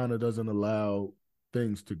 he kind of doesn't allow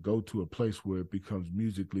things to go to a place where it becomes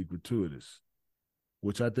musically gratuitous,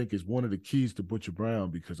 which I think is one of the keys to Butcher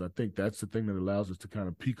Brown, because I think that's the thing that allows us to kind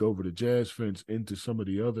of peek over the jazz fence into some of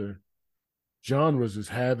the other genres, is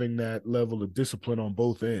having that level of discipline on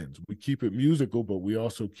both ends. We keep it musical, but we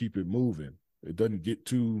also keep it moving. It doesn't get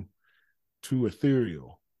too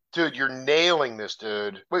ethereal. Dude, you're nailing this,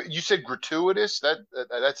 dude. Wait, you said gratuitous?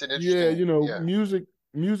 That's an Yeah, interesting. Yeah,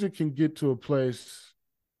 music can get to a place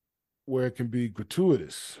where it can be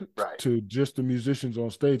gratuitous right. to just the musicians on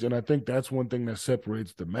stage. And I think that's one thing that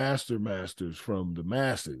separates the masters from the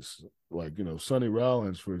masses. Like, Sonny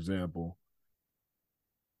Rollins, for example,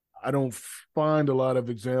 I don't find a lot of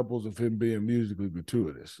examples of him being musically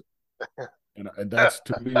gratuitous. And that's,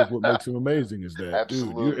 to me, is what makes him amazing, is that, dude, you're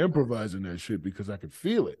Absolutely. improvising that shit because I can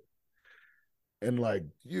feel it. And like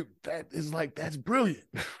that's brilliant.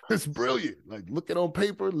 It's brilliant. Like, look it on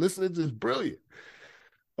paper, listening is brilliant.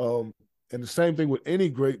 Um, and the same thing with any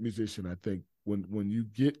great musician. I think when you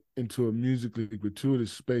get into a musically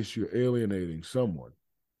gratuitous space, you're alienating someone.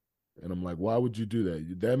 And I'm like, why would you do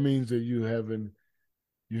that? That means that you have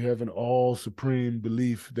an all supreme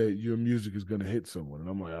belief that your music is going to hit someone. And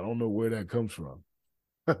I'm like, I don't know where that comes from,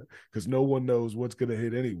 because no one knows what's going to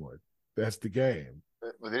hit anyone. That's the game.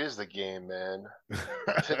 It is the game, man.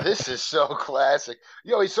 This is so classic.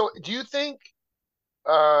 Yo, so do you think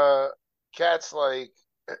uh cats like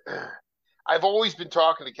I've always been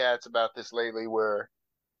talking to cats about this lately where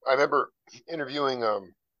I remember interviewing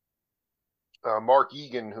Mark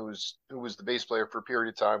Egan who was the bass player for a period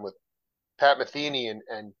of time with Pat Metheny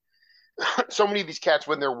and so many of these cats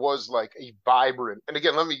when there was like a vibrant, and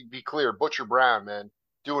again let me be clear, Butcher Brown, man,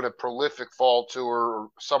 doing a prolific fall tour or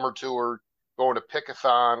summer tour, going to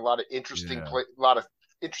Pickathon, Yeah. a lot of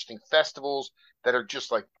interesting festivals that are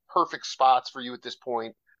just like perfect spots for you at this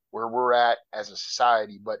point where we're at as a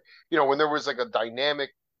society. But when there was like a dynamic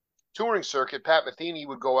touring circuit, Pat Metheny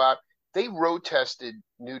would go out. They road tested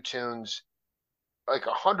new tunes like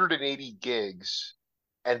 180 gigs,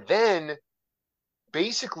 and then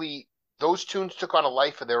basically those tunes took on a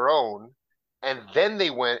life of their own, and then they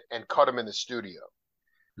went and cut them in the studio.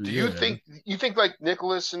 Do you Yeah. think like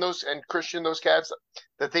Nicholas and those and Christian, those cats,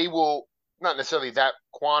 that they will, not necessarily that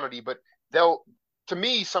quantity, but they'll, to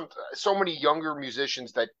me, so many younger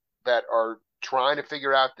musicians that are trying to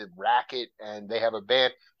figure out the racket and they have a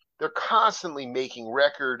band, they're constantly making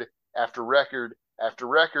record after record after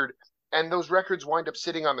record, and those records wind up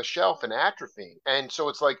sitting on the shelf and atrophying. And so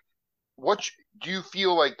it's like, what do you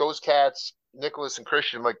feel like those cats, Nicholas and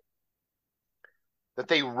Christian, like that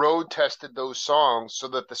they road tested those songs so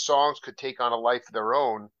that the songs could take on a life of their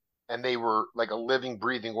own, and they were like a living,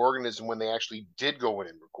 breathing organism when they actually did go in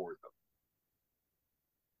and record them?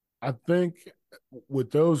 I think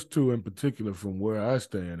with those two in particular, from where I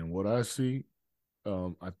stand and what I see,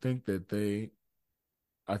 I think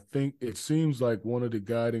I think it seems like one of the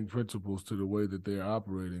guiding principles to the way that they're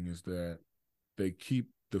operating is that they keep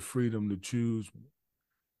the freedom to choose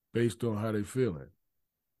based on how they're feeling.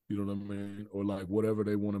 You know what I mean? Or like whatever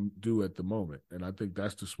they want to do at the moment. And I think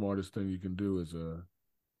that's the smartest thing you can do as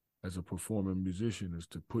a performing musician, is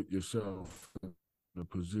to put yourself in a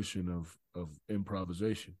position of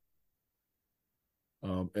improvisation.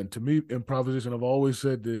 And to me, improvisation, I've always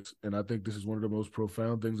said this, and I think this is one of the most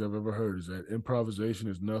profound things I've ever heard, is that improvisation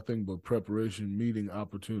is nothing but preparation meeting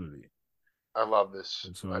opportunity. I love this.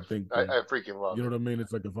 And so I think that, I freaking love you know it. what I mean?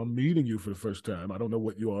 It's like, if I'm meeting you for the first time, I don't know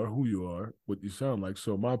what you are, who you are, what you sound like.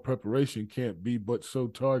 So my preparation can't be but so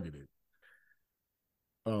targeted.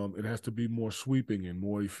 It has to be more sweeping and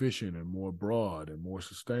more efficient and more broad and more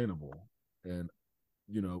sustainable. And,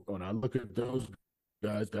 when I look at those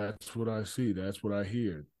guys, that's what I see. That's what I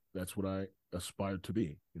hear. That's what I aspire to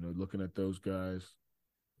be. Looking at those guys.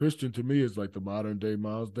 Christian, to me, is like the modern day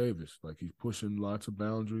Miles Davis. Like, he's pushing lots of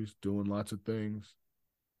boundaries, doing lots of things,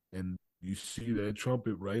 and you see that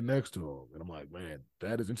trumpet right next to him, and I'm like, man,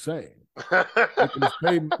 that is insane. Nicholas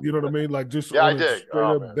Payton, you know what I mean? Like, just Yeah, I on a dig. straight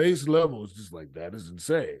Oh up man, base level, it's just like, that is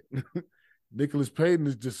insane. Nicholas Payton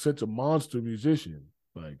is just such a monster musician.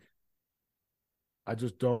 Like, I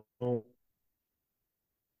just don't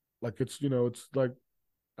like, it's like,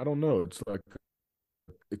 I don't know.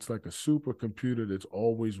 It's like a supercomputer that's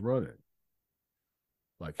always running.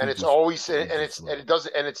 Like, and he it's just always he's and just it's and like, it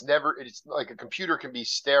doesn't and it's never, it's like a computer can be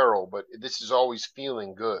sterile, but this is always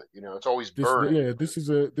feeling good. It's always this burning. yeah, this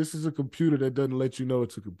is a computer that doesn't let you know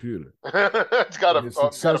it's a computer. It's got It a has got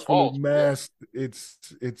a successfully pulse. Yeah. masked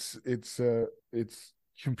its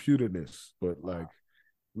computerness. But like, Wow.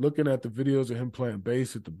 looking at the videos of him playing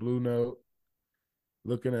bass at the Blue Note,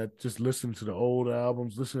 looking at just listening to the old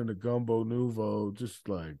albums, listening to Gumbo Nouveau, just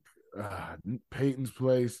like Peyton's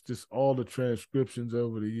Place, just all the transcriptions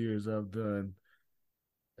over the years I've done.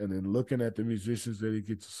 And then looking at the musicians that he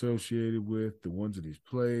gets associated with, the ones that he's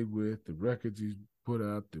played with, the records he's put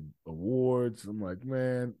out, the awards. I'm like,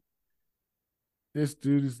 man, this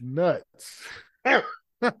dude is nuts. And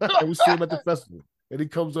we see him at the festival. And he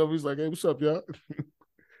comes up, he's like, hey, what's up, y'all?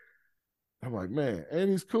 I'm like, man, and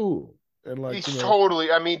he's cool. And like, He's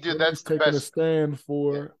totally. I mean, dude, and he's that's the taking a best. stand Yeah.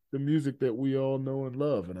 for the music that we all know and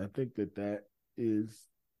love. And I think that that is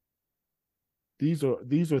these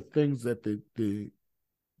are things that the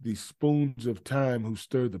spoons of time who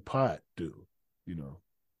stir the pot do. You know,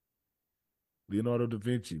 Leonardo da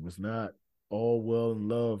Vinci was not all well and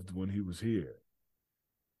loved when he was here,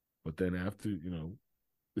 but then after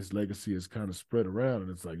his legacy has kind of spread around,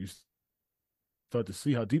 and it's like you start to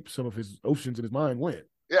see how deep some of his oceans in his mind went.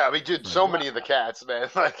 Yeah, I mean, dude, It's like, so wow. many of the cats, man.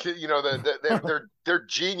 Like, their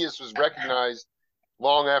genius was recognized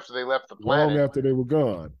long after they left the Long planet. after they were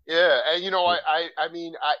gone. Yeah, and Yeah. I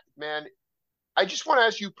mean, man, I just want to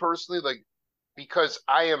ask you personally, like, because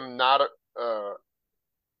I am not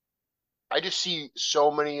I just see so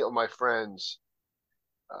many of my friends,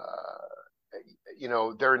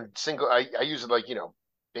 they're in single. I use it like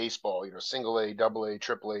baseball, single A, double A,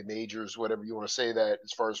 triple A, majors, whatever you want to say that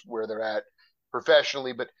as far as where they're at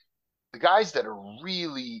professionally, but the guys that are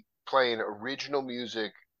really playing original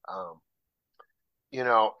music, um,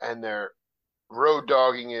 and they're road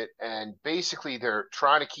dogging it, and basically they're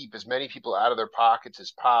trying to keep as many people out of their pockets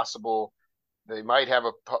as possible. They might have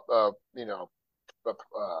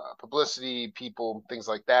publicity people, things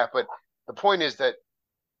like that, but the point is that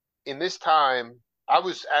in this time, I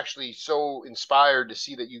was actually so inspired to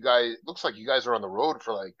see that you guys looks like you guys are on the road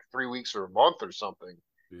for like 3 weeks or a month or something.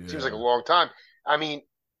 Seems like a Yeah. long time. I mean,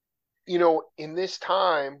 in this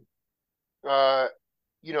time, uh,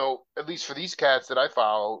 at least for these cats that I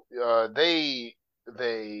follow, they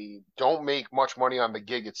don't make much money on the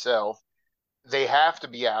gig itself. They have to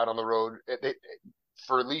be out on the road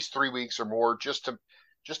for at least 3 weeks or more just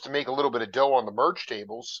to make a little bit of dough on the merch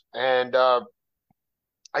tables. And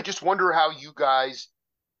I just wonder how you guys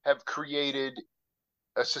have created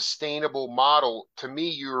a sustainable model. To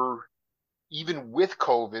me, you're even with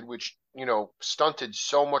COVID, which stunted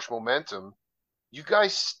so much momentum. You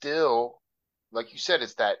guys still, like you said,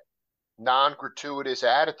 it's that non-gratuitous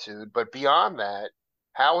attitude. But beyond that,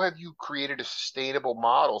 how have you created a sustainable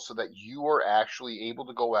model so that you are actually able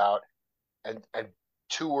to go out and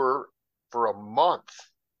tour for a month?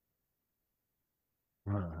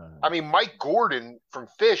 I mean, Mike Gordon from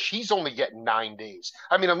Fish, he's only getting 9 days.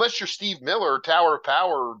 I mean, unless you're Steve Miller, Tower of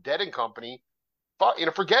Power, or Dead and Company, but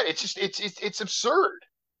forget it. It's just it's absurd.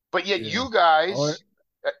 But yet Yeah. you Our guys,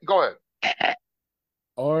 go ahead.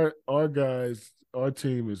 our guys, our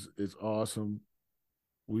team is awesome.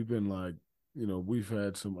 We've been like, we've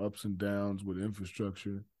had some ups and downs with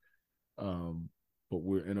infrastructure. Um, but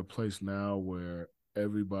we're in a place now where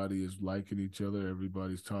everybody is liking each other,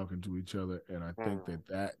 everybody's talking to each other, and I think Hmm.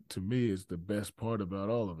 that to me is the best part about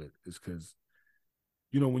all of it. Is because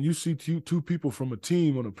when you see two people from a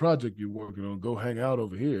team on a project you're working on go hang out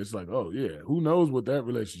over here, it's like, oh yeah, who knows what that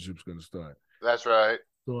relationship's going to start. That's right.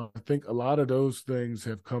 So I think a lot of those things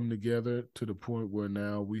have come together to the point where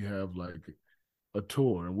now we have like a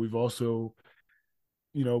tour, and we've also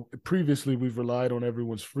previously we've relied on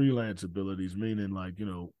everyone's freelance abilities, meaning like,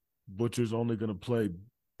 Butcher's only going to play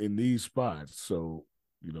in these spots. So,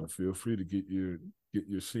 feel free to get your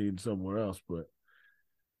scene somewhere else. But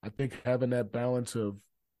I think having that balance of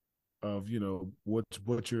what's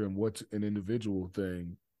Butcher and what's an individual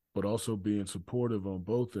thing, but also being supportive on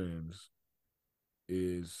both ends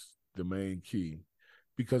is the main key.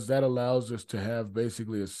 Because that allows us to have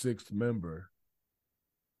basically a sixth member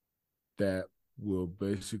that will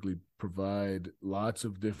basically provide lots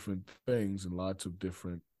of different things in lots of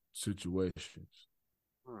different situations.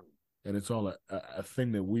 Hmm. And it's all a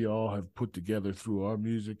thing that we all have put together through our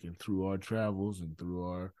music and through our travels and through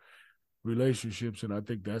our relationships. And I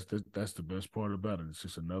think that's the best part about it. It's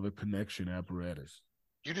just another connection apparatus.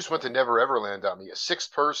 You just went to Never Ever Land on me. A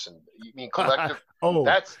sixth person. You mean collective? Oh,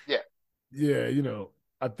 That's yeah. yeah,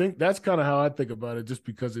 I think that's kind of how I think about it, just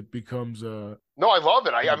because it becomes No, I love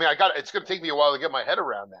it. I mean, I got. It's going to take me a while to get my head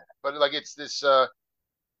around that, but like it's this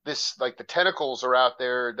like the tentacles are out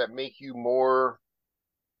there that make you more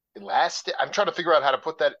elastic. I'm trying to figure out how to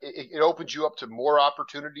put that. It opens you up to more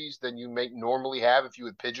opportunities than you may normally have if you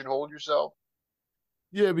would pigeonhole yourself.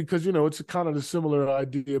 yeah, because it's kind of the similar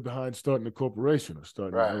idea behind starting a corporation or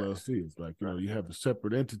starting an Right. LLC. It's like Right. you have a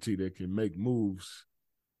separate entity that can make moves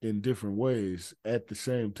in different ways at the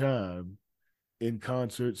same time, in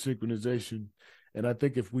concert, synchronization. And I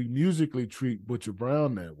think if we musically treat Butcher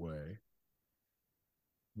Brown that way,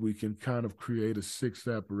 we can kind of create a sixth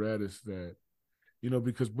apparatus that,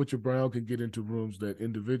 because Butcher Brown can get into rooms that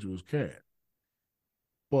individuals can't.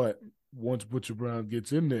 But once Butcher Brown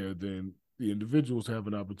gets in there, then the individuals have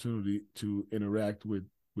an opportunity to interact with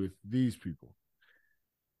these people.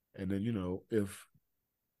 And then, if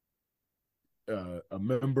a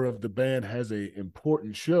member of the band has a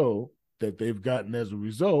important show that they've gotten as a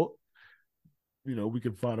result, we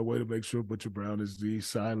can find a way to make sure Butcher Brown is the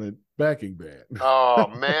silent backing band. Oh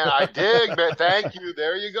man, I dig, man. Thank you.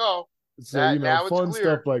 There you go. So, That now it's fun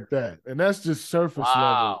stuff clear. like that. And that's just surface level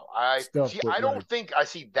Wow. I stuff. see. But I don't like, think I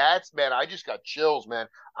see that's man. I just got chills, man.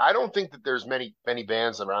 I don't think that there's many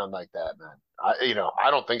bands around like that, man. I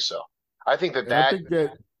don't think so. I think that and I that think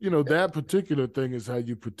that, that particular thing is how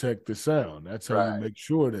you protect the sound. That's how you right. make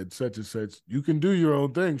sure that such and such, you can do your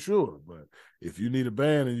own thing, sure. But if you need a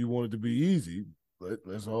band and you want it to be easy,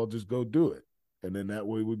 let's all just go do it. And then that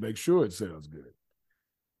way we make sure it sounds good.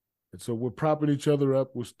 And so we're propping each other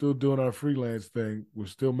up. We're still doing our freelance thing. We're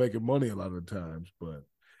still making money a lot of times, but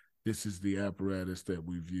this is the apparatus that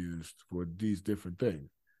we've used for these different things.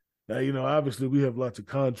 Now, obviously we have lots of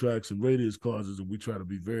contracts and radius clauses, and we try to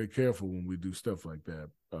be very careful when we do stuff like that.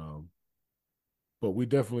 But we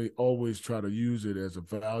definitely always try to use it as a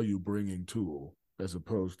value bringing tool as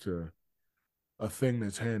opposed to a thing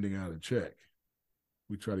that's handing out a check.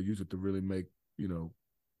 We try to use it to really make,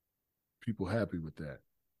 people happy with that.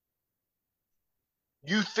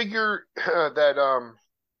 You figure that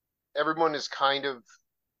everyone is kind of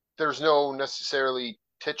there's no necessarily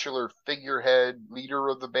titular figurehead leader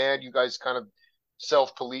of the band. You guys kind of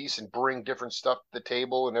self-police and bring different stuff to the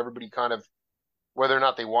table, and everybody kind of whether or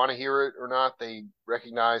not they want to hear it or not, they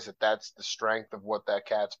recognize that that's the strength of what that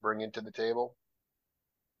cat's bringing to the table.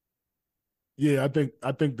 Yeah, I think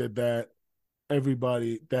that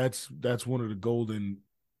everybody that's one of the golden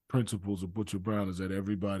principles of Butcher Brown is that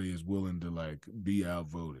everybody is willing to like be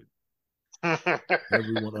outvoted.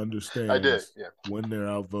 Everyone I did, understands yeah. when they're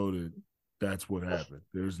outvoted, that's what happened.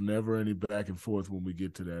 There's never any back and forth when we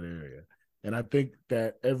get to that area. And I think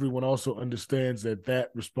that everyone also understands that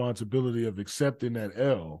responsibility of accepting that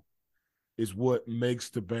L is what makes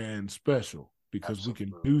the band special because we can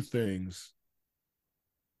Absolutely. do things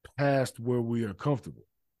past where we are comfortable.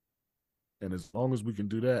 And as long as we can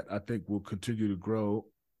do that, I think we'll continue to grow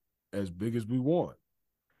as big as we want.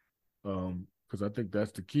 Because I think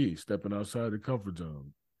that's the key, stepping outside the comfort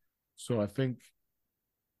zone. So I think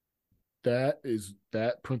that is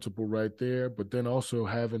that principle right there, but then also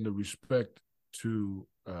having the respect to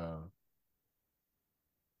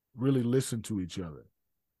really listen to each other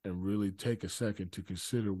and really take a second to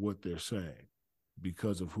consider what they're saying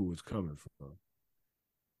because of who it's coming from.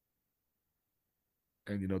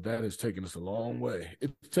 And that has taken us a long way.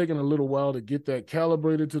 It's taken a little while to get that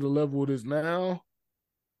calibrated to the level it is now,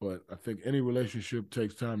 but I think any relationship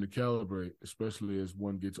takes time to calibrate, especially as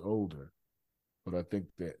one gets older. But I think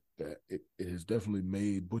that it has definitely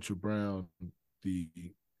made Butcher Brown the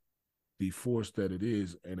force that it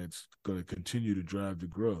is, and it's going to continue to drive the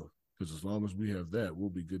growth. Because as long as we have that, we'll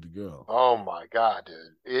be good to go. Oh my God,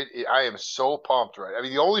 dude. I am so pumped, right? I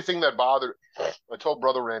mean, the only thing that bothered, I told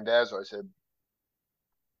Brother Randazzo, I said,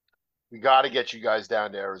 we got to get you guys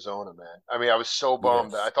down to Arizona, man. I mean, I was so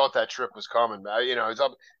bummed. I Yes. thought that trip was coming, man. It's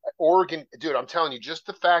up Oregon, dude. I'm telling you, just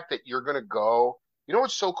the fact that you're gonna go. You know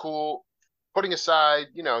what's so cool? Putting aside,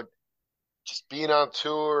 just being on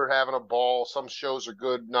tour, having a ball. Some shows are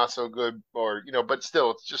good, not so good, or but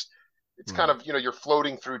still, it's kind Right. of you're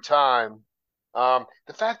floating through time.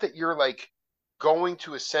 The fact that you're like going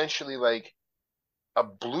to essentially like a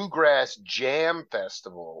bluegrass jam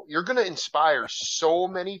festival, you're going to inspire so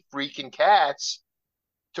many freaking cats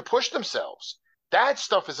to push themselves. That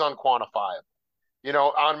stuff is unquantifiable.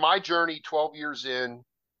 On my journey, 12 years in,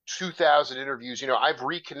 2,000 interviews, I've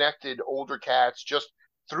reconnected older cats just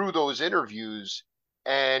through those interviews.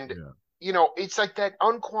 And, Yeah. it's like that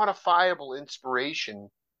unquantifiable inspiration.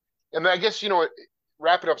 And I guess,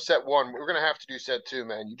 wrap it up set one. We're going to have to do set two,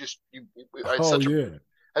 man. I had Oh such a yeah.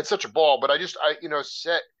 had such a ball. But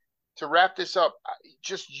set to wrap this up,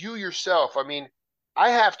 just you yourself. I mean, I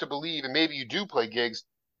have to believe, and maybe you do play gigs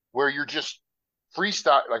where you're just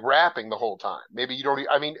freestyle, like rapping the whole time. Maybe you don't.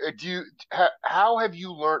 I mean, do you? How have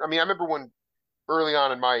you learned? I mean, I remember when early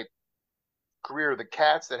on in my career, the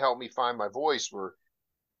cats that helped me find my voice were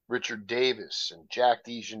Richard Davis and Jack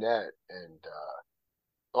DeJohnette and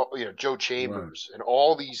Joe Right. Chambers and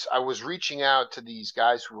all these. I was reaching out to these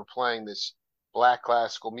guys who were playing this black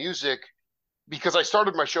classical music because I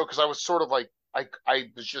started my show because I was sort of like I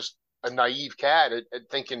was just a naive cat at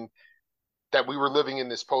thinking that we were living in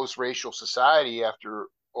this post-racial society after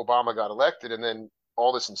Obama got elected, and then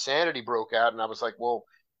all this insanity broke out, and I was like, well,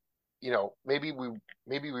 maybe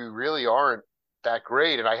we really aren't that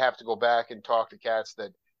great, and I have to go back and talk to cats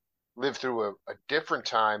that lived through a different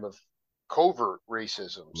time of covert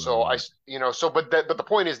racism. So Right. but the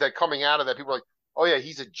point is that coming out of that, people are like, oh yeah,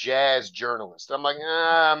 he's a jazz journalist. I'm like,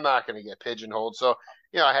 I'm not going to get pigeonholed. So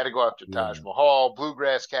I had to go after Taj Yeah. Mahal,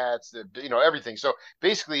 bluegrass cats, everything. So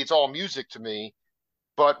basically, it's all music to me.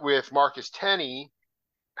 But with Marcus Tenney,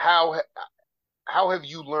 how how have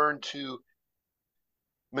you learned to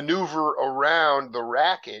maneuver around the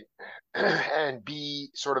racket and be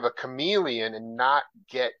sort of a chameleon and not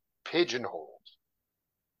get pigeonholed?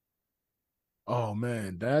 Oh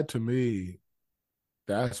man, that to me,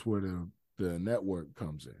 that's where the network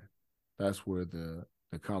comes in. That's where the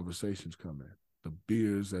conversations come in. The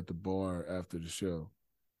beers at the bar after the show,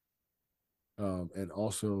 and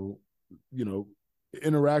also, you know,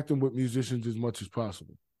 interacting with musicians as much as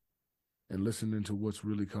possible and listening to what's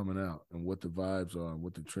really coming out and what the vibes are and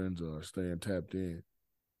what the trends are. Staying tapped in.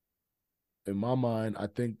 In my mind, I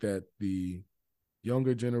think that the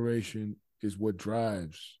younger generation is what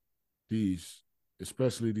drives these,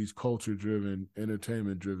 especially these culture driven,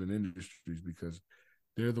 entertainment driven industries, because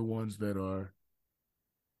they're the ones that are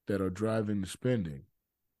driving the spending.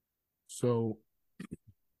 So,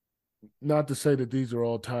 not to say that these are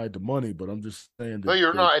all tied to money, but I'm just saying No, that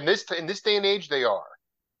you're not. In this day and age, they are.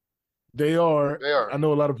 they are. They are. I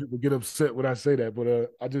know a lot of people get upset when I say that, but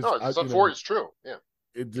I just No, I it's you know unfortunate. It's true. Yeah.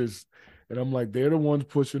 it just, and I'm like, they're the ones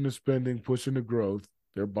pushing the spending, pushing the growth.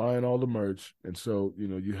 They're buying all the merch, and so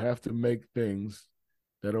you have to make things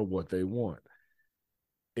that are what they want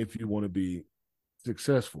if you want to be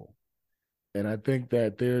successful. And I think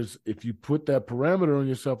that if you put that parameter on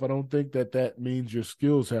yourself, I don't think that that means your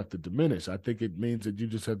skills have to diminish. I think it means that you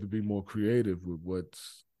just have to be more creative with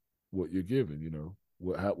what you're given.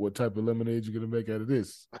 What type of lemonade you're gonna make out of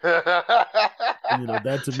this. And,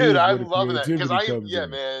 that to me Dude, is I'm where the loving that because creativity comes yeah, in.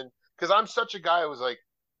 man. Because I'm such a guy who was like,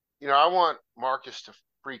 I want Marcus to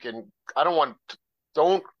freaking. I don't want.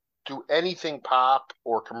 Don't do anything pop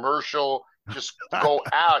or commercial. Just go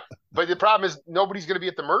out. But the problem is nobody's going to be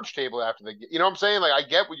at the merch table after the. You know what I'm saying? Like I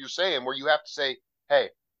get what you're saying, where you have to say, hey,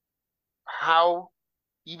 how?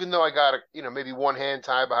 Even though I got maybe one hand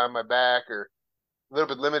tied behind my back or a little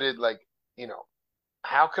bit limited, like you know,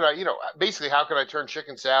 how could I, basically, how could I turn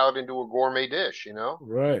chicken salad into a gourmet dish?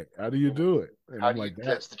 Right? How do you You know, do it? And how I'm do you? like that.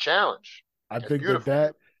 That's the challenge. I It's think that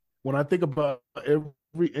beautiful. when I think about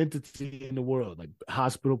every entity in the world, like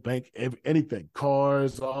hospital, bank, anything,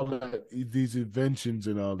 cars, all that, these inventions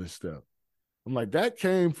and all this stuff, I'm like, that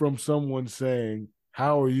came from someone saying,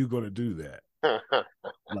 "How are you going to do that?"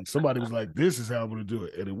 Like somebody was like, "This is how I'm going to do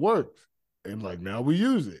it," and it worked. And like now we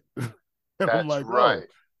use it, and I'm That's like, "Oh." right.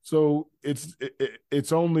 So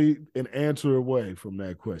it's only an answer away from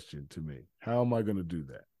that question to me. How am I going to do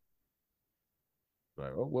that?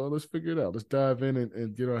 Like, oh well, let's figure it out. Let's dive in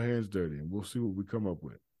and get our hands dirty, and we'll see what we come up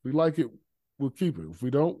with. If we like it, we'll keep it. If we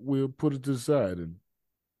don't, we'll put it to the side, and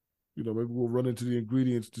maybe we'll run into the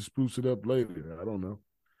ingredients to spruce it up later. I don't know,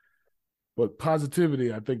 but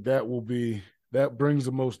positivity, I think that brings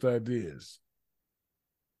the most ideas.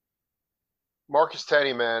 Marcus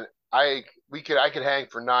Teddy, man, I could hang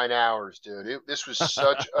for 9 hours, dude. This was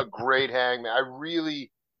such a great hang, man. I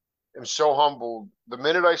really am so humbled. The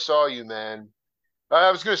minute I saw you, man, I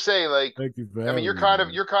was gonna say, like, Thank you for I mean, having me,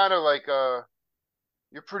 man. you're kind of like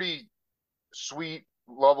you're pretty sweet,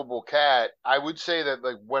 lovable cat. I would say that,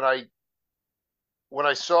 like, when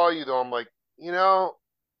I saw you, though, I'm like,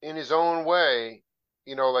 in his own way,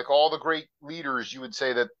 like all the great leaders, you would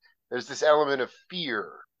say that there's this element of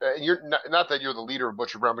fear. And you're not that you're the leader of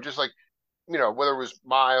Butcher Brown, but just like, whether it was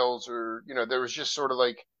Miles or, there was just sort of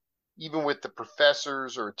like, even with the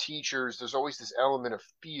professors or teachers, there's always this element of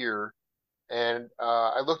fear. And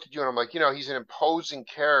I looked at you and I'm like, he's an imposing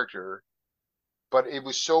character, but it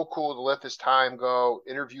was so cool to let this time go,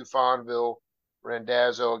 interview Fonville,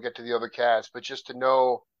 Randazzo, get to the other cats, but just to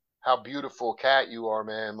know how beautiful a cat you are,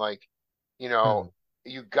 man. Like, you know,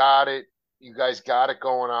 you got it. You guys got it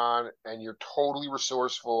going on, and you're totally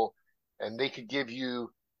resourceful. And they could give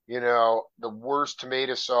you, the worst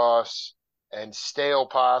tomato sauce and stale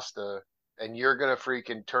pasta, and you're gonna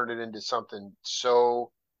freaking turn it into something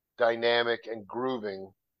so dynamic and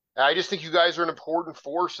grooving. And I just think you guys are an important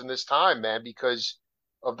force in this time, man, because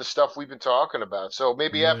of the stuff we've been talking about. So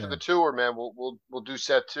maybe after Yeah. the tour, man, we'll do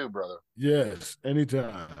set two, brother. Yes. Anytime.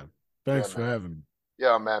 Yeah, Thanks for man. having me.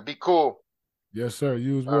 Yeah, man. Be cool. Yes, sir.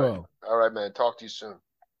 You as All right. well. All right, man. Talk to you soon.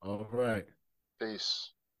 All right.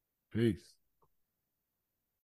 Peace. Peace.